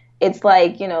 because it's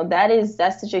like,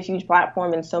 that's such a huge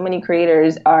platform, and so many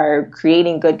creators are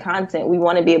creating good content. We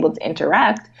want to be able to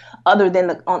interact other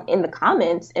than in the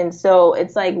comments. And so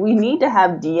it's like, we need to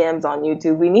have DMs on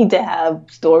YouTube. We need to have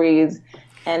stories.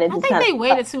 And I think they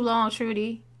waited too long,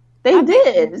 Trudy. They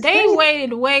did. They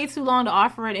waited way too long to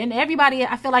offer it, and everybody,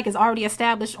 I feel like, is already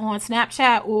established on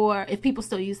Snapchat, or if people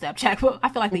still use Snapchat, but I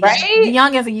feel like the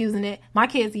youngins are using it. My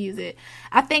kids use it.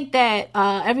 I think that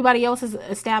everybody else is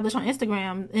established on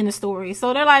Instagram in the story,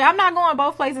 so they're like, I'm not going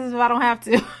both places if I don't have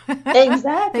to.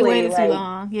 Exactly. They waited too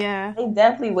long. Yeah, they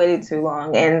definitely waited too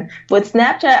long. And with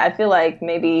Snapchat, I feel like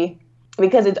maybe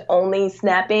because it's only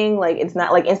snapping, like it's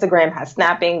not like Instagram has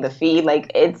snapping, the feed, like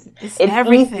it's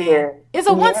everything. Easier. It's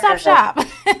a one-stop shop.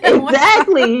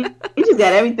 Exactly. You just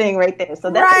got everything right there. So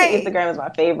definitely Instagram is my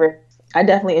favorite. I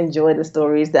definitely enjoy the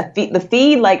stories. The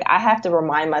feed, like I have to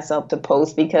remind myself to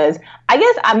post, because I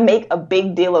guess I make a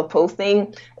big deal of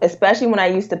posting, especially when I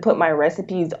used to put my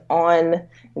recipes on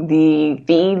the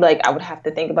feed. Like I would have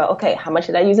to think about, okay, how much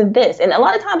did I use of this? And a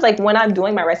lot of times, like when I'm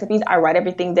doing my recipes, I write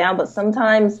everything down, but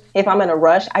sometimes if I'm in a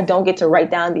rush, I don't get to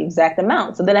write down the exact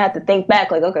amount. So then I have to think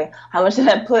back, like, okay, how much did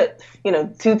I put,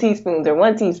 2 teaspoons or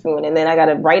 1 teaspoon? And then I got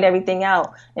to write everything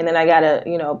out. And then I got to,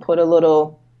 put a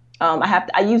little,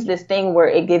 I use this thing where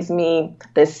it gives me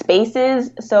the spaces.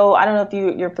 So I don't know if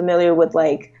you're familiar with,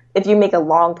 like, if you make a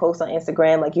long post on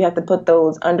Instagram, like you have to put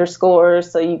those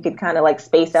underscores so you could kind of like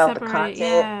space out the content.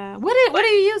 Yeah. What are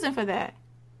you using for that?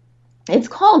 It's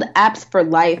called Apps for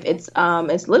Life. It's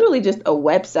literally just a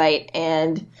website,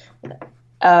 and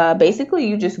basically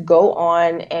you just go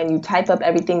on and you type up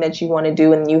everything that you want to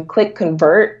do, and you click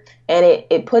convert, and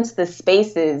it puts the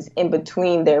spaces in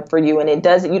between there for you. And you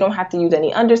don't have to use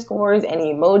any underscores,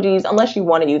 any emojis, unless you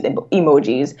want to use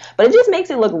emojis. But it just makes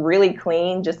it look really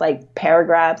clean, just like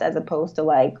paragraphs, as opposed to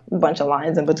like a bunch of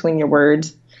lines in between your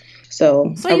words. So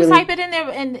you type it in there,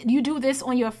 and you do this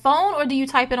on your phone, or do you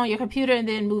type it on your computer and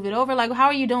then move it over? Like, how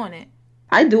are you doing it?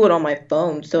 I do it on my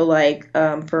phone. So like,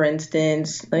 for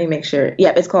instance, let me make sure.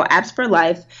 Yeah, it's called Apps for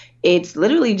Life. It's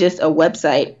literally just a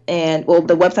website. And well,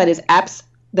 the website is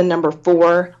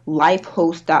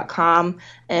apps4lifehost.com,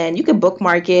 and you can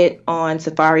bookmark it on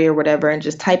Safari or whatever and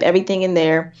just type everything in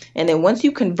there. And then once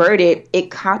you convert it,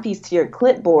 it copies to your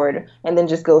clipboard and then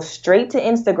just goes straight to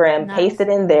Instagram, nice. Paste it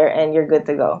in there, and you're good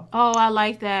to go. Oh, I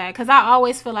like that, because I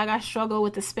always feel like I struggle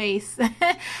with the space.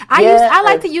 I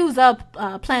like to use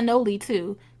Planoly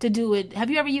too to do it. Have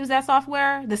you ever used that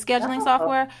software, the scheduling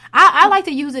software? I like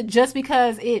to use it just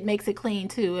because it makes it clean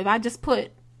too. If I just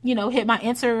put hit my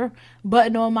enter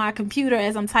button on my computer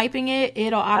as I'm typing it,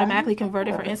 it'll automatically convert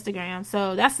it for Instagram.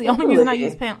 So that's the only reason I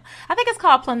use I think it's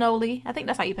called Planoly. I think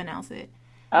that's how you pronounce it.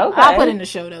 Okay. I'll put it in the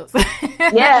show notes.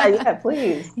 Yeah,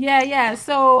 please. Yeah.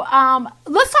 So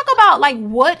let's talk about, like,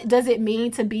 what does it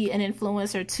mean to be an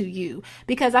influencer to you?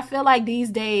 Because I feel like these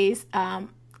days, I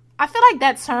feel like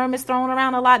that term is thrown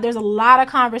around a lot. There's a lot of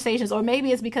conversations, or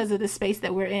maybe it's because of the space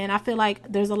that we're in. I feel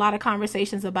like there's a lot of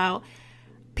conversations about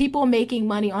people making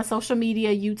money on social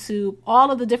media, YouTube,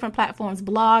 all of the different platforms,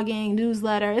 blogging,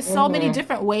 newsletter. It's so many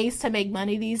different ways to make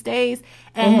money these days.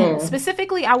 And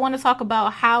specifically, I want to talk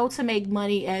about how to make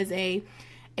money as a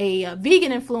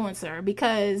vegan influencer,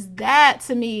 because that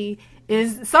to me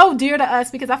is so dear to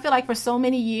us, because I feel like for so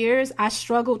many years I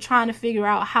struggled trying to figure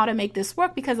out how to make this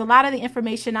work, because a lot of the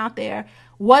information out there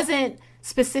wasn't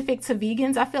specific to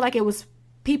vegans. I feel like it was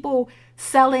people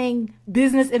selling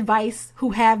business advice who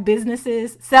have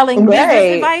businesses selling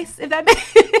business advice, if that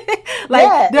makes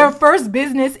like their first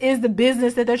business is the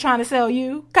business that they're trying to sell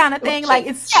you, kind of thing. Like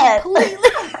it's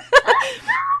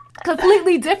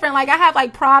completely different. Like I have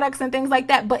like products and things like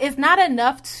that, but it's not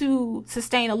enough to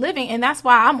sustain a living. And that's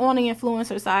why I'm on the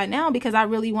influencer side now, because I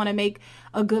really want to make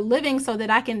a good living so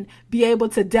that I can be able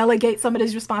to delegate some of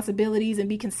these responsibilities and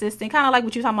be consistent, kind of like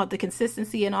what you're talking about, the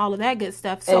consistency and all of that good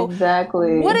stuff. So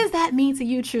exactly, what does that mean to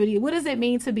you, Trudy? What does it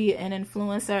mean to be an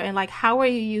influencer, and like how are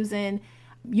you using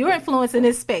your influence in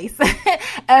this space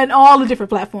and all the different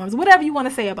platforms? Whatever you want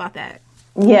to say about that.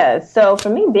 Yeah, so for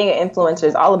me, being an influencer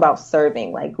is all about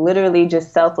serving, like literally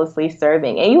just selflessly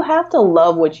serving. And you have to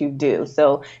love what you do.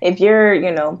 So if you're,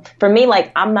 for me,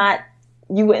 like I'm not,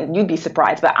 you'd be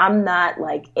surprised, but I'm not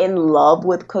like in love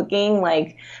with cooking.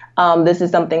 Like this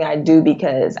is something I do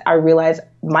because I realize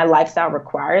my lifestyle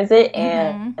requires it.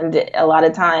 And a lot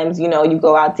of times, you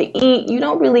go out to eat, you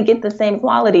don't really get the same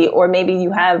quality, or maybe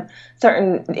you have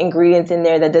certain ingredients in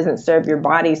there that doesn't serve your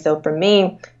body. So for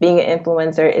me, being an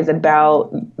influencer is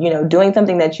about, doing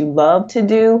something that you love to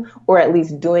do, or at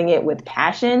least doing it with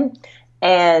passion,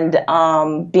 and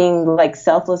being like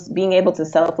being able to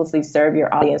selflessly serve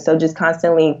your audience. So just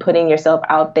constantly putting yourself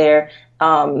out there.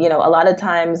 A lot of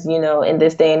times, in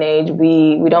this day and age,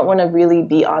 we don't want to really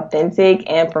be authentic.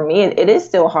 And for me, it is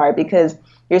still hard because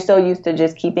you're so used to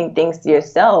just keeping things to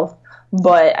yourself.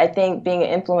 But I think being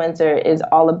an influencer is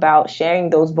all about sharing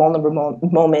those vulnerable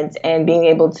moments and being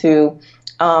able to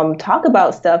talk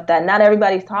about stuff that not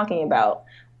everybody's talking about,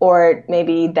 or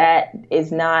maybe that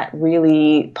is not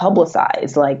really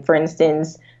publicized. Like, for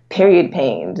instance, period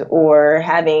pains, or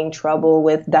having trouble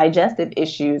with digestive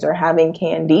issues, or having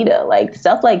candida, like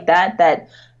stuff like that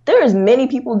there's many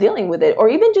people dealing with it, or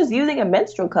even just using a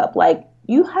menstrual cup. Like,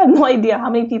 you have no idea how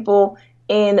many people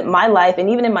in my life and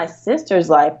even in my sister's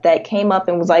life that came up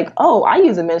and was like, oh, I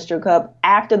use a menstrual cup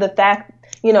after the fact.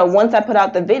 Once I put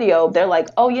out the video, they're like,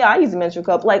 oh yeah, I use a menstrual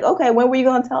cup. Like, okay, when were you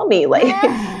going to tell me? Like,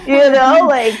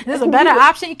 like there's a better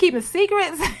option. You keeping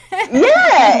secrets.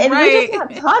 Yeah. And we're just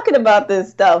not talking about this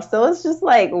stuff. So it's just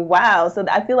like, wow. So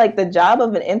I feel like the job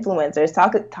of an influencer is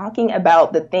talking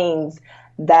about the things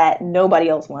that nobody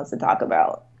else wants to talk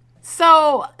about.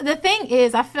 So the thing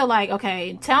is, I feel like,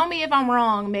 okay, tell me if I'm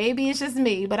wrong. Maybe it's just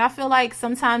me, but I feel like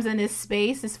sometimes in this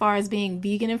space, as far as being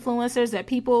vegan influencers, that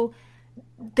people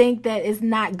think that it's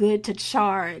not good to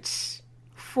charge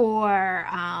for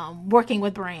working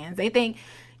with brands. They think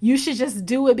you should just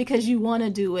do it because you want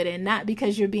to do it and not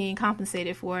because you're being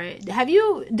compensated for it. Did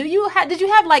you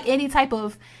have like any type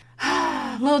of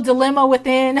little dilemma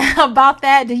within about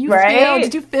that? Did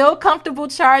you feel comfortable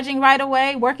charging right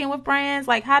away, working with brands?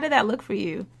 Like, how did that look for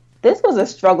you? This was a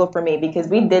struggle for me because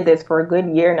we did this for a good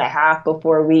year and a half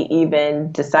before we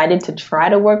even decided to try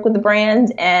to work with the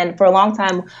brands. And for a long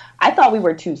time, I thought we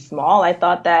were too small. I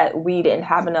thought that we didn't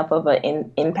have enough of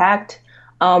an impact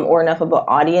or enough of an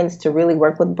audience to really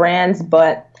work with brands.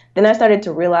 But then I started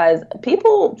to realize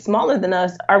people smaller than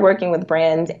us are working with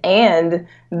brands, and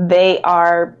they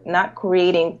are not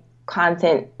creating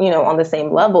content, on the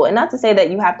same level. And not to say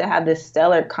that you have to have this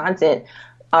stellar content,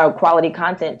 quality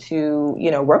content to,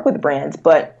 work with brands,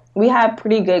 but we have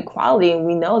pretty good quality and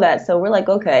we know that. So we're like,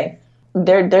 okay,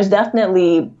 there's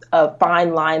definitely a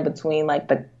fine line between like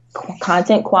the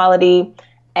content quality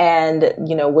and,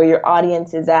 where your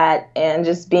audience is at, and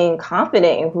just being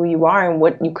confident in who you are and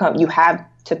what you have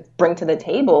to bring to the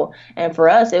table. And for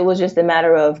us, it was just a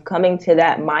matter of coming to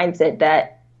that mindset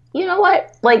that, you know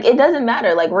what, like, it doesn't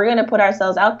matter. Like, we're going to put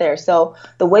ourselves out there. So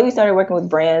the way we started working with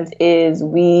brands is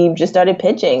we just started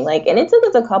pitching, like, and it took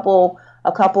us a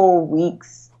couple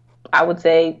weeks, I would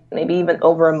say maybe even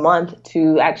over a month,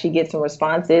 to actually get some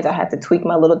responses. I had to tweak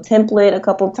my little template a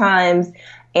couple times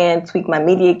and tweak my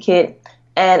media kit.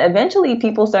 And eventually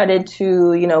people started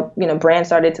to, brands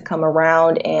started to come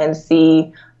around and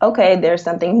see, okay, there's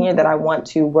something here that I want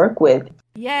to work with.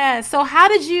 Yeah. So how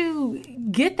did you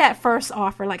get that first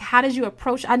offer? Like, how did you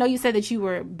approach? I know you said that you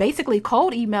were basically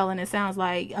cold emailing, it sounds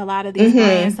like, a lot of these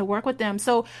brands to work with them.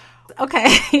 So,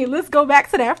 okay, let's go back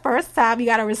to that first time you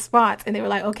got a response and they were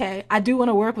like, okay, I do want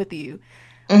to work with you.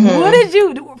 What did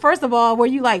you do? First of all, were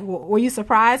you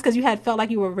surprised because you had felt like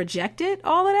you were rejected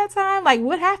all of that time? Like,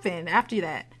 what happened after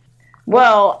that?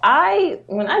 Well,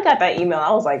 when I got that email,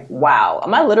 I was like, wow,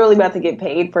 am I literally about to get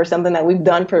paid for something that we've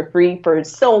done for free for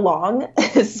so long?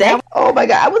 Oh my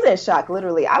God, I was in shock,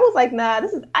 literally. I was like, nah,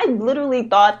 I literally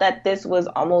thought that this was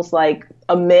almost like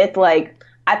a myth. Like,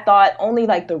 I thought only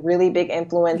like the really big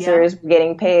influencers were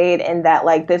getting paid, and that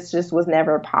like this just was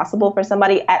never possible for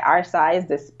somebody at our size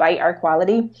despite our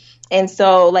quality. And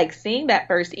so like seeing that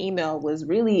first email was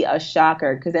really a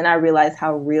shocker, because then I realized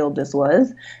how real this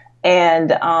was. And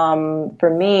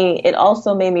for me, it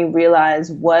also made me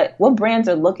realize what brands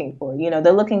are looking for. You know,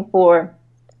 they're looking for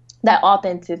that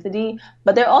authenticity,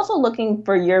 but they're also looking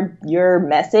for your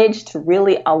message to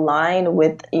really align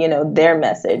with, you know, their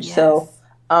message. Yes. So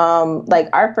like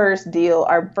our first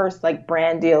like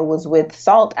brand deal was with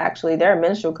Salt, actually. They're a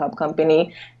menstrual cup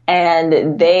company,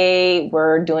 and they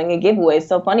were doing a giveaway. It's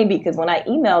so funny because when I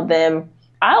emailed them,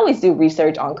 I always do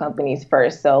research on companies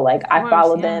first. So like I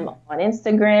follow them on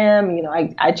Instagram, you know,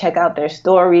 I check out their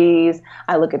stories,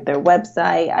 I look at their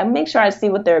website, I make sure I see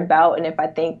what they're about, and if I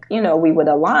think, you know, we would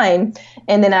align.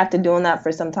 And then after doing that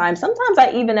for some time, sometimes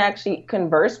I even actually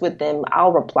converse with them.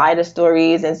 I'll reply to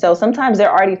stories. And so sometimes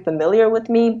they're already familiar with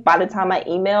me by the time I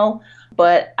email.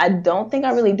 But I don't think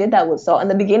I really did that with Salt. In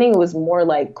the beginning, it was more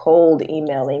like cold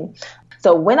emailing.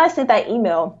 So when I sent that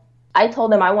email, I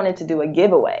told them I wanted to do a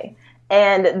giveaway.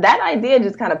 And that idea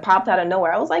just kind of popped out of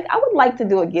nowhere. I was like, I would like to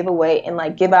do a giveaway and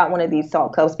like give out one of these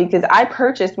Salt cups, because I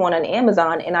purchased one on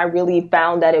Amazon and I really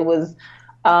found that it was,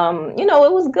 you know,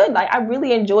 it was good. Like I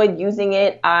really enjoyed using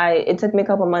it. It took me a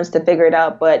couple months to figure it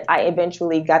out, but I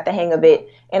eventually got the hang of it,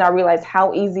 and I realized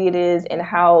how easy it is and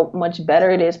how much better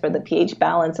it is for the pH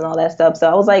balance and all that stuff.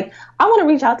 So I was like, I want to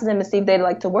reach out to them and see if they'd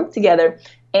like to work together.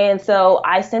 And so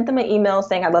I sent them an email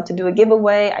saying I'd love to do a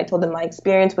giveaway. I told them my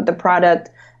experience with the product.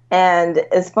 And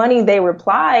it's funny, they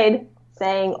replied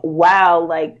saying, wow,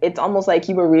 like it's almost like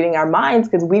you were reading our minds,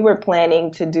 because we were planning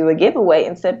to do a giveaway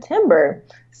in September.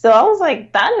 So I was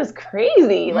like, that is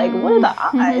crazy. Like, what are the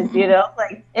odds, you know?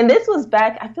 Like, and this was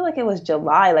back, I feel like it was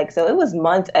July, like, so it was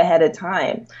months ahead of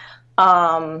time.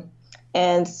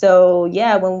 And so,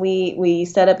 yeah, when we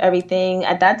set up everything,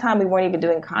 at that time, we weren't even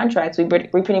doing contracts. We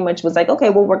pretty much was like, okay,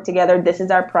 we'll work together. This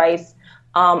is our price.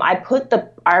 I put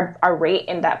our rate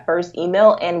in that first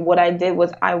email, and what I did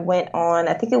was I went on,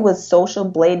 I think it was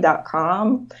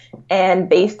socialblade.com, and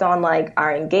based on like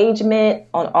our engagement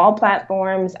on all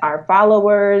platforms, our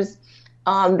followers,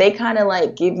 they kind of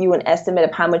like give you an estimate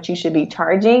of how much you should be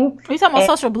charging. Are you talking about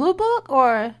Social Blue Book,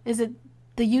 or is it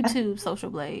the YouTube Social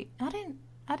Blade? I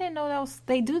didn't know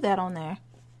they do that on there.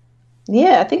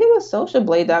 Yeah, I think it was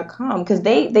socialblade.com, because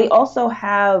they also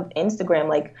have Instagram.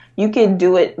 Like you could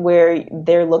do it where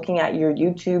they're looking at your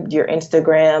YouTube, your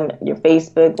Instagram, your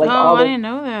Facebook, like all. I didn't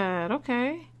know that.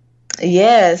 Okay.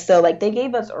 Yeah, so like they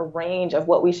gave us a range of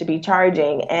what we should be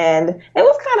charging, and it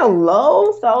was kind of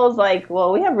low. So I was like,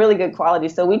 well, we have really good quality,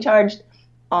 so we charged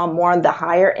more on the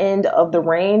higher end of the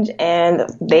range, and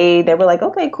they were like,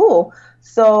 okay, cool.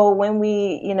 So when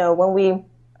we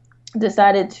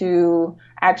decided to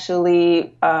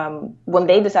actually, when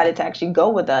they decided to actually go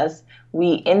with us,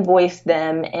 we invoiced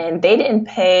them, and they didn't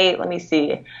pay,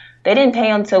 they didn't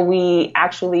pay until we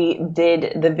actually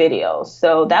did the video.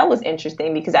 So that was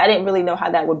interesting, because I didn't really know how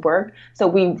that would work. So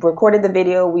we recorded the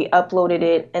video, we uploaded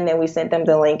it, and then we sent them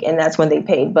the link, and that's when they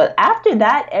paid. But after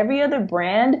that, every other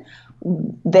brand,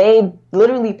 they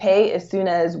literally pay as soon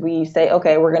as we say,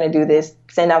 okay, we're going to do this,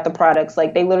 send out the products.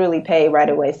 Like they literally pay right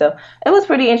away. So it was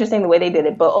pretty interesting the way they did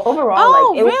it. But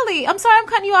overall, really? I'm sorry, I'm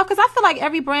cutting you off, because I feel like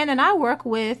every brand that I work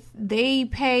with, they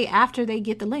pay after they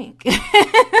get the link.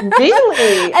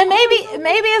 Really? And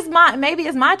maybe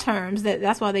it's my terms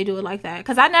that's why they do it like that.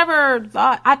 Because I never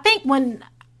thought. I think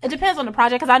it depends on the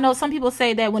project, because I know some people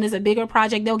say that when it's a bigger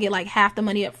project, they'll get like half the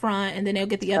money up front, and then they'll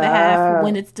get the other half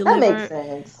when it's delivered. That makes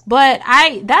sense. But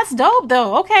that's dope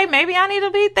though. Okay, maybe I need to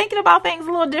be thinking about things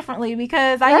a little differently,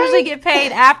 because I usually get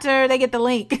paid after they get the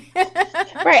link.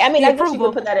 Right. I mean, I guess you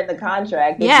could put that in the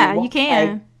contract. Yeah, you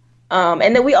can.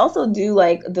 And then we also do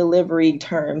like delivery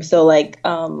terms. So like,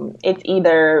 it's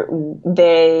either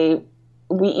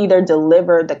we either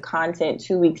deliver the content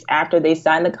 2 weeks after they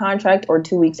sign the contract, or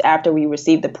 2 weeks after we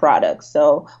receive the product.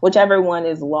 So whichever one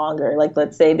is longer. Like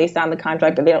let's say they sign the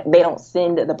contract, but they don't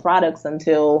send the products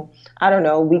until, I don't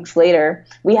know, weeks later.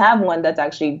 We have one that's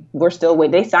actually, we're still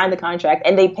waiting. They signed the contract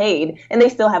and they paid, and they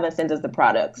still haven't sent us the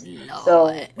products. Lord.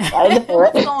 So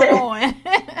what's going on?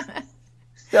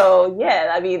 So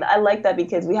yeah, I mean, I like that,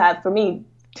 because we have, for me,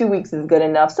 2 weeks is good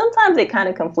enough. Sometimes it kind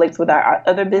of conflicts with our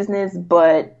other business,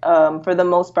 but for the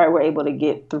most part, we're able to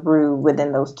get through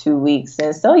within those 2 weeks.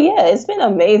 And so, yeah, it's been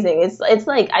amazing. It's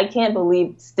like, I can't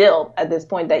believe still at this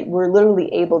point that we're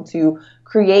literally able to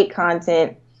create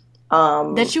content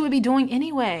that you would be doing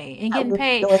anyway and getting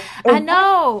paid. I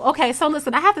know. Okay, so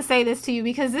listen, I have to say this to you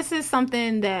because this is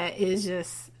something that is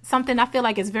just something I feel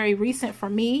like is very recent for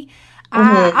me.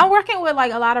 I'm working with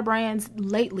like a lot of brands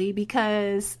lately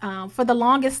because for the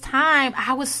longest time,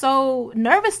 I was so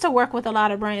nervous to work with a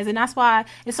lot of brands. And that's why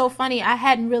it's so funny. I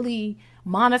hadn't really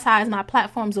monetized my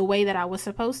platforms the way that I was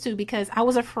supposed to because I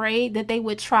was afraid that they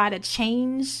would try to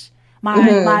change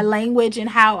my language and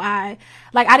how I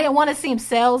didn't want to seem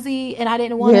salesy and I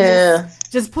didn't want to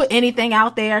just put anything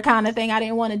out there kind of thing. I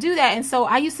didn't want to do that. And so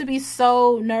I used to be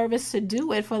so nervous to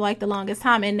do it for like the longest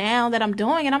time. And now that I'm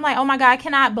doing it, I'm like, oh my God, I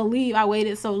cannot believe I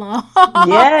waited so long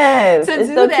yes, to it's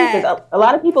do so that. Cute. A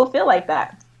lot of people feel like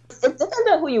that. It depends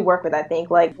on who you work with, I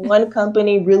think. Like one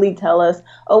company really tell us,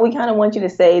 oh, we kind of want you to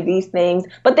say these things.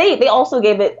 But they also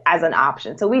gave it as an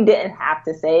option. So we didn't have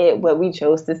to say it, but we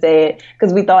chose to say it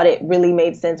because we thought it really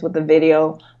made sense with the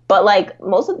video. But like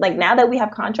now that we have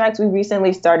contracts, we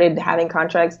recently started having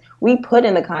contracts. We put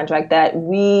in the contract that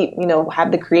we,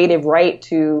 have the creative right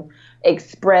to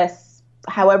express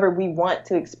however we want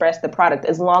to express the product,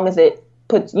 as long as it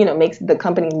puts, makes the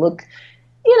company look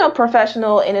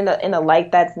professional and in a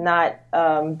light that's not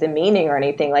demeaning or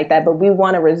anything like that. But we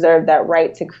want to reserve that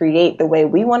right to create the way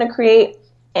we want to create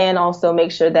and also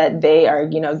make sure that they are,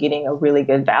 getting a really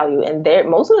good value. And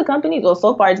most of the companies, well,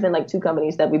 so far it's been like 2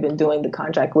 companies that we've been doing the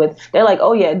contract with. They're like,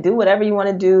 oh yeah, do whatever you want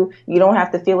to do. You don't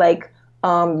have to feel like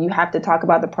you have to talk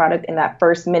about the product in that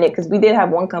first minute. Because we did have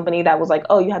one company that was like,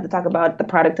 oh, you have to talk about the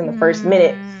product in the first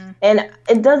minute. And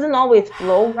it doesn't always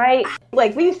flow right.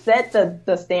 Like we set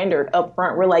the standard up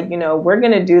front. We're like, we're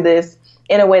going to do this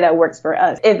in a way that works for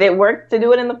us. If it works to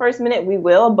do it in the first minute, we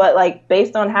will. But like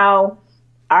based on how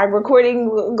our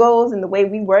recording goes and the way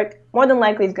we work, more than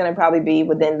likely it's going to probably be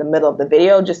within the middle of the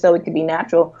video just so it could be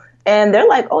natural. And they're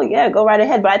like, oh, yeah, go right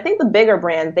ahead. But I think the bigger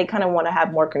brands, they kind of want to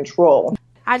have more control.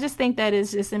 I just think that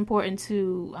it's just important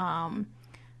to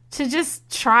just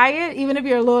try it, even if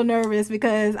you're a little nervous,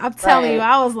 because I'm telling you,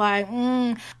 I was like,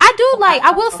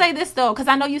 I will say this though, because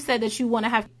I know you said that you want to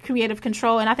have creative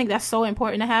control, and I think that's so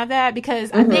important to have that,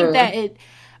 because I think that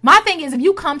my thing is, if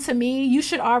you come to me, you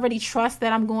should already trust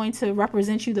that I'm going to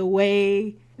represent you the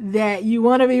way that you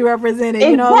want to be represented.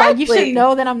 Exactly. You should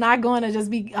know that I'm not going to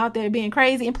just be out there being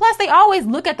crazy. And plus, they always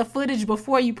look at the footage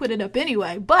before you put it up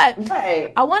anyway. But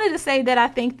I wanted to say that I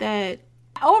think that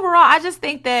overall, I just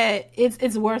think that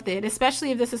it's worth it,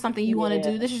 especially if this is something you want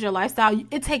to do. This is your lifestyle.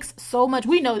 It takes so much.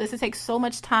 We know this. It takes so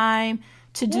much time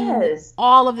to do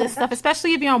all of this stuff,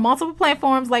 especially if you're on multiple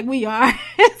platforms like we are.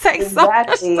 It takes so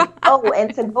much time. Oh,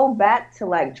 and to go back to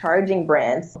like charging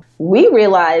brands, we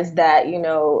realized that,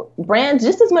 brands,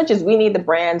 just as much as we need the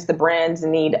brands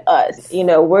need us.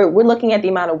 We're looking at the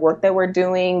amount of work that we're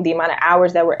doing, the amount of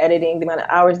hours that we're editing, the amount of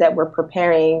hours that we're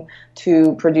preparing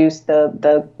to produce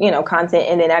the content,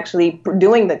 and then actually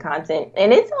doing the content.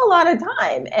 And it's a lot of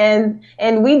time.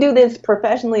 And we do this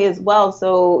professionally as well.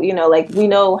 So, we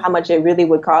know how much it really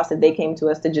would cost if they came to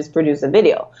us to just produce a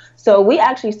video. So we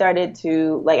actually started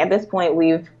to, at this point,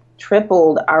 we've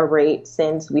tripled our rate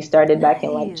since we started back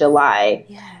in July.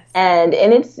 Yes. And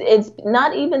it's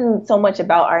not even so much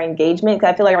about our engagement,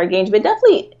 because I feel like our engagement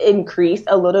definitely increased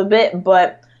a little bit,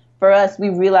 but for us, we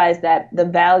realized that the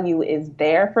value is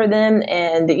there for them.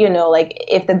 And,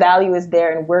 if the value is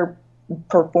there and we're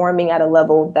performing at a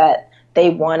level that they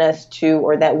want us to,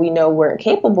 or that we know we're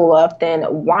capable of, then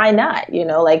why not?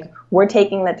 We're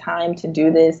taking the time to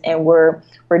do this, and we're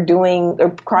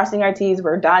crossing our T's,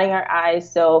 we're dotting our I's.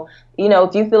 So,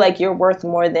 if you feel like you're worth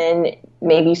more than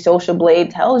maybe Social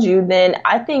Blade tells you, then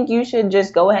I think you should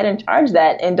just go ahead and charge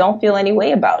that and don't feel any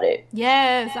way about it.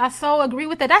 Yes, I so agree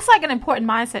with that. That's like an important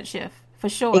mindset shift for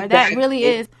sure. Exactly. That really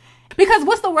is. Because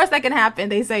what's the worst that can happen?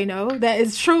 They say no. That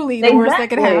is truly the worst that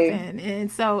can happen.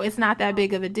 And so it's not that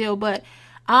big of a deal. But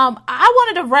I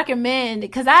wanted to recommend,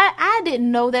 because I didn't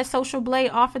know that Social Blade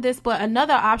offered this, but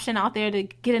another option out there to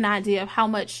get an idea of how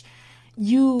much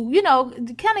kind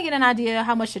of get an idea of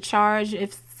how much to charge.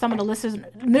 If some of the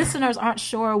listeners aren't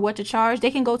sure what to charge,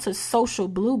 they can go to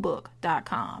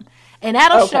socialbluebook.com. And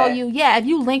that'll show you, if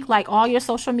you link all your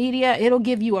social media, it'll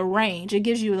give you a range. It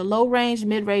gives you the low range,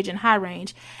 mid range, and high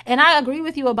range. And I agree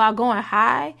with you about going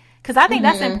high, because I think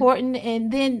that's important.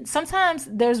 And then sometimes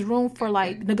there's room for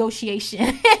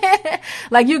negotiation.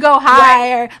 You go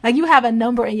higher, you have a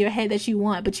number in your head that you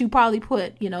want, but you probably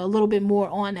put, a little bit more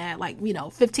on that,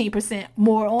 15%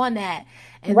 more on that.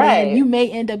 and then you may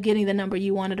end up getting the number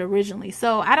you wanted originally.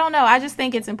 So I don't know. I just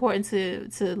think it's important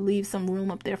to leave some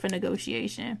room up there for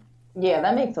negotiation. Yeah,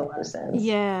 that makes a lot of sense.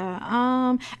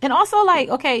 Yeah. And also, like,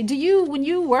 okay, when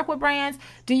you work with brands,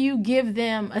 do you give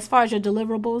them, as far as your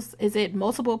deliverables, is it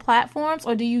multiple platforms,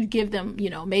 or do you give them,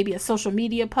 maybe a social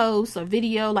media post or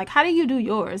video? Like, how do you do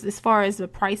yours as far as the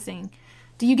pricing?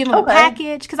 Do you give them a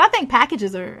package? Because I think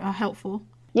packages are helpful.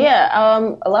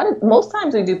 Yeah, most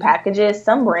times we do packages.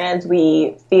 Some brands,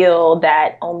 we feel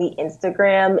that only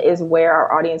Instagram is where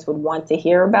our audience would want to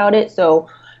hear about it. So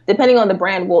depending on the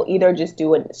brand, we'll either just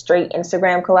do a straight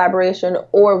Instagram collaboration,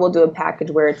 or we'll do a package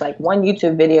where it's like one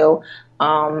YouTube video,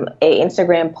 a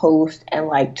Instagram post, and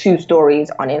like 2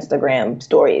 stories on Instagram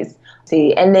stories.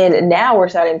 And then now we're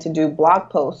starting to do blog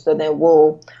posts. So then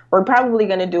we're probably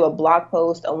going to do a blog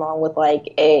post along with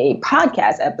like a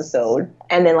podcast episode,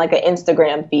 and then like an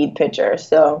Instagram feed picture.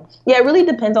 So yeah, it really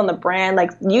depends on the brand.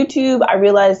 Like YouTube, I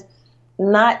realize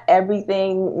not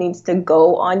everything needs to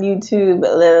go on YouTube.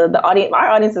 Our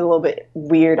audience is a little bit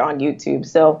weird on YouTube.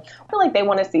 So I feel like they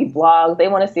want to see vlogs. They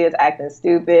want to see us acting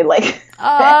stupid. Like,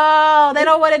 they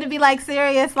don't want it to be like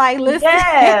serious, like listen.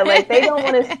 Yeah, like they don't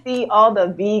want to see all the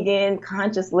vegan,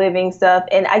 conscious living stuff.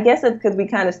 And I guess it's because we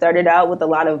kind of started out with a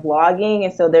lot of vlogging.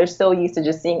 And so they're so used to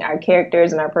just seeing our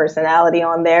characters and our personality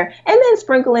on there. And then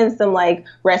sprinkle in some like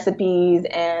recipes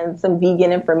and some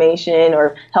vegan information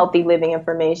or healthy living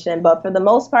information. But for the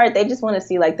most part, they just want to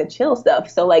see like the chill stuff.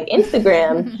 So like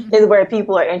Instagram is where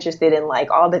people are interested in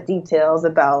like all the details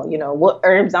about, what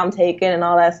herbs I'm taking and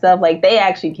all that stuff. Like they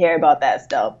actually care about that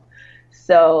stuff.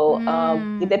 So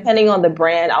depending on the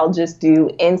brand, I'll just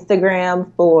do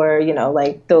Instagram for,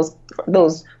 like those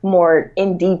more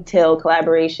in detail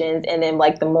collaborations. And then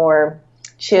like the more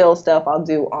chill stuff I'll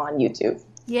do on YouTube.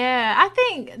 Yeah, I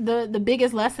think the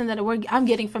biggest lesson that I'm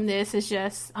getting from this is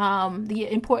just the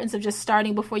importance of just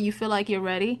starting before you feel like you're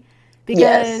ready.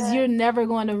 Because you're never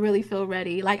going to really feel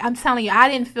ready. Like I'm telling you, I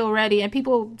didn't feel ready, and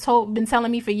people been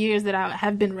telling me for years that I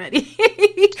have been ready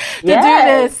to do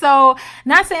this. So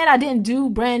not saying I didn't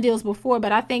do brand deals before,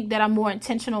 but I think that I'm more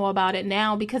intentional about it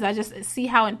now because I just see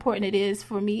how important it is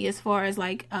for me as far as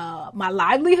like my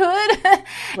livelihood.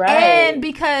 And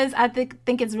because I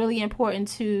think it's really important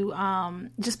to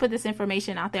just put this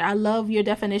information out there. I love your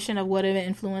definition of what an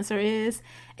influencer is.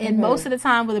 And most of the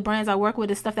time with the brands I work with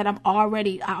is stuff that I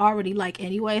already like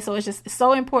anyway. So it's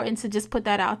so important to just put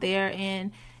that out there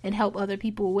and help other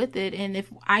people with it. And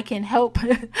if I can help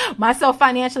myself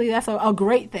financially, that's a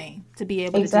great thing to be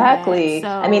able to do that. So,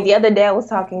 I mean, the other day I was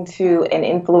talking to an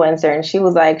influencer and she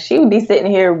was like, she would be sitting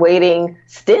here waiting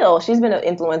still. She's been an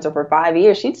influencer for 5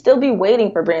 years. She'd still be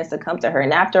waiting for brands to come to her.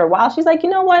 And after a while, she's like, you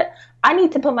know what? I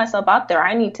need to put myself out there.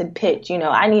 I need to pitch,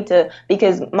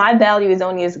 because my value is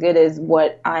only as good as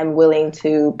what I'm willing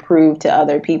to prove to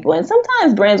other people. And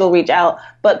sometimes brands will reach out.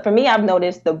 But for me, I've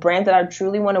noticed the brands that I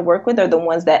truly want to work with are the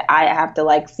ones that I have to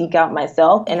like seek out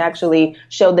myself and actually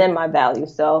show them my value.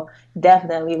 So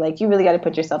definitely, like, you really got to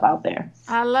put yourself out there.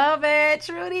 I love it,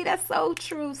 Trudy. That's so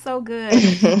true. So good.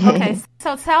 Okay.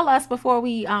 So tell us before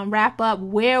we wrap up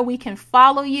where we can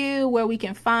follow you, where we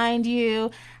can find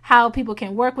you, how people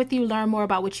can work with you, learn more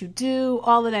about what you do,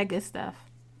 all of that good stuff.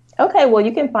 Okay, well,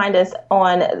 you can find us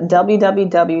on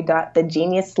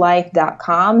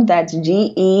www.thegeniuslife.com. That's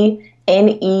GENEUS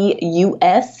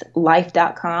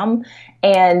life.com.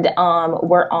 And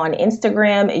we're on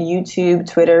Instagram, YouTube,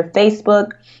 Twitter,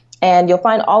 Facebook. And you'll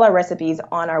find all our recipes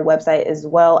on our website, as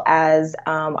well as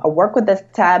a Work With Us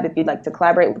tab. If you'd like to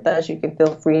collaborate with us, you can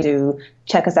feel free to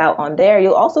check us out on there.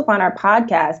 You'll also find our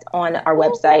podcast on our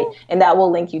website, and that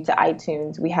will link you to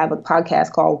iTunes. We have a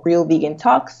podcast called Real Vegan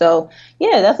Talk. So,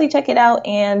 yeah, definitely check it out,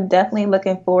 and definitely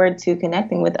looking forward to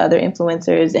connecting with other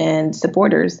influencers and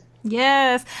supporters.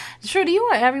 Yes. Trudy, you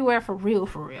are everywhere for real.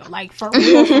 Like, for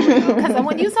real. Because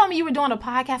when you told me you were doing a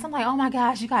podcast, I'm like, oh, my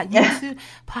gosh, you got YouTube,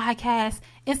 podcast,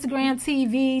 Instagram,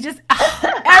 TV, just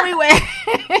everywhere.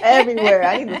 Everywhere.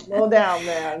 I need to slow down,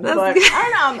 man. But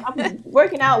I don't know. I'm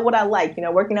working out what I like,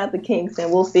 working out the kinks,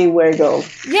 and we'll see where it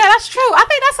goes. Yeah, that's true. I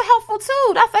think that's helpful,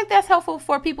 too. I think that's helpful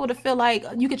for people to feel like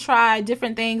you could try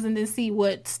different things and then see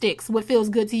what sticks, what feels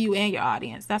good to you and your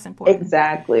audience. That's important.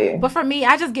 Exactly. But for me,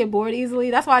 I just get bored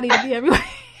easily. That's why I need to be everywhere.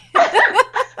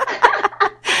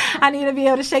 I need to be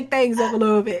able to shake things up a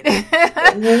little bit.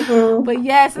 But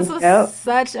yes, this was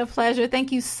such a pleasure.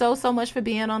 Thank you so much for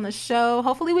being on the show.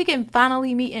 Hopefully we can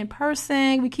finally meet in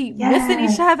person. We keep missing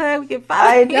each other. We can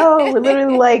finally. I know. We're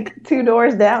literally like 2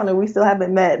 doors down and we still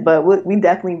haven't met, but we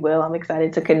definitely will. I'm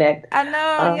excited to connect. I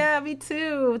know. Me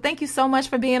too. Thank you so much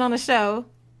for being on the show.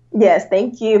 Yes.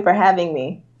 Thank you for having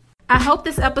me. I hope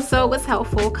this episode was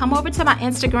helpful. Come over to my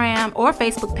Instagram or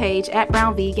Facebook page at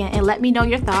Brown Vegan and let me know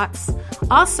your thoughts.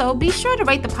 Also, be sure to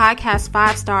rate the podcast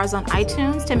 5 stars on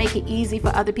iTunes to make it easy for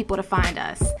other people to find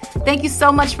us. Thank you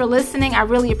so much for listening. I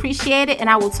really appreciate it, and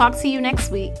I will talk to you next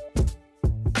week.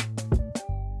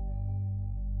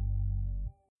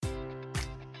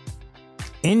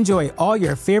 Enjoy all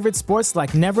your favorite sports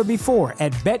like never before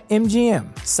at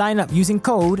BetMGM. Sign up using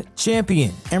code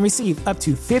CHAMPION and receive up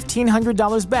to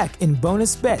 $1,500 back in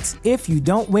bonus bets if you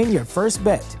don't win your first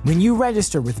bet. When you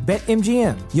register with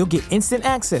BetMGM, you'll get instant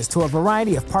access to a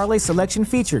variety of parlay selection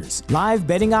features, live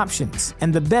betting options,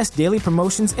 and the best daily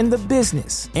promotions in the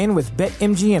business. And with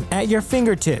BetMGM at your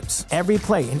fingertips, every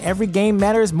play and every game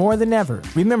matters more than ever.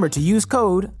 Remember to use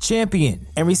code CHAMPION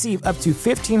and receive up to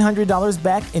 $1,500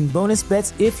 back in bonus bets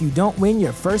if you don't win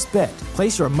your first bet.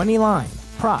 Place your money line,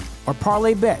 prop, or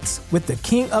parlay bets with the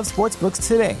king of sportsbooks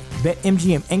today.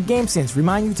 BetMGM and GameSense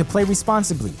remind you to play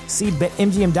responsibly. See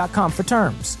BetMGM.com for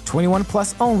terms. 21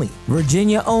 plus only.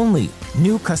 Virginia only.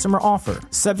 New customer offer.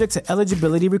 Subject to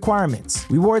eligibility requirements.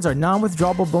 Rewards are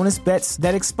non-withdrawable bonus bets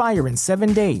that expire in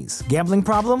 7 days. Gambling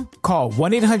problem? Call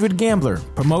 1-800-GAMBLER.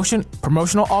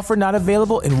 Promotional offer not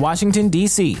available in Washington,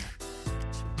 D.C.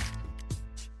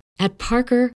 At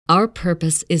Parker, our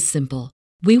purpose is simple.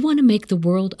 We want to make the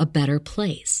world a better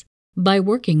place by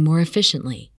working more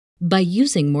efficiently, by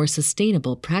using more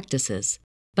sustainable practices,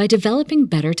 by developing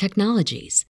better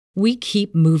technologies. We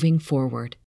keep moving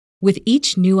forward. With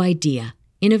each new idea,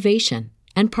 innovation,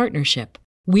 and partnership,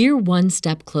 we're one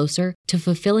step closer to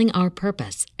fulfilling our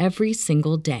purpose every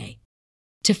single day.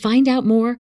 To find out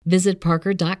more, visit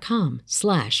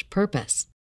parker.com/purpose.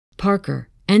 Parker,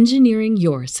 engineering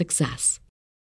your success.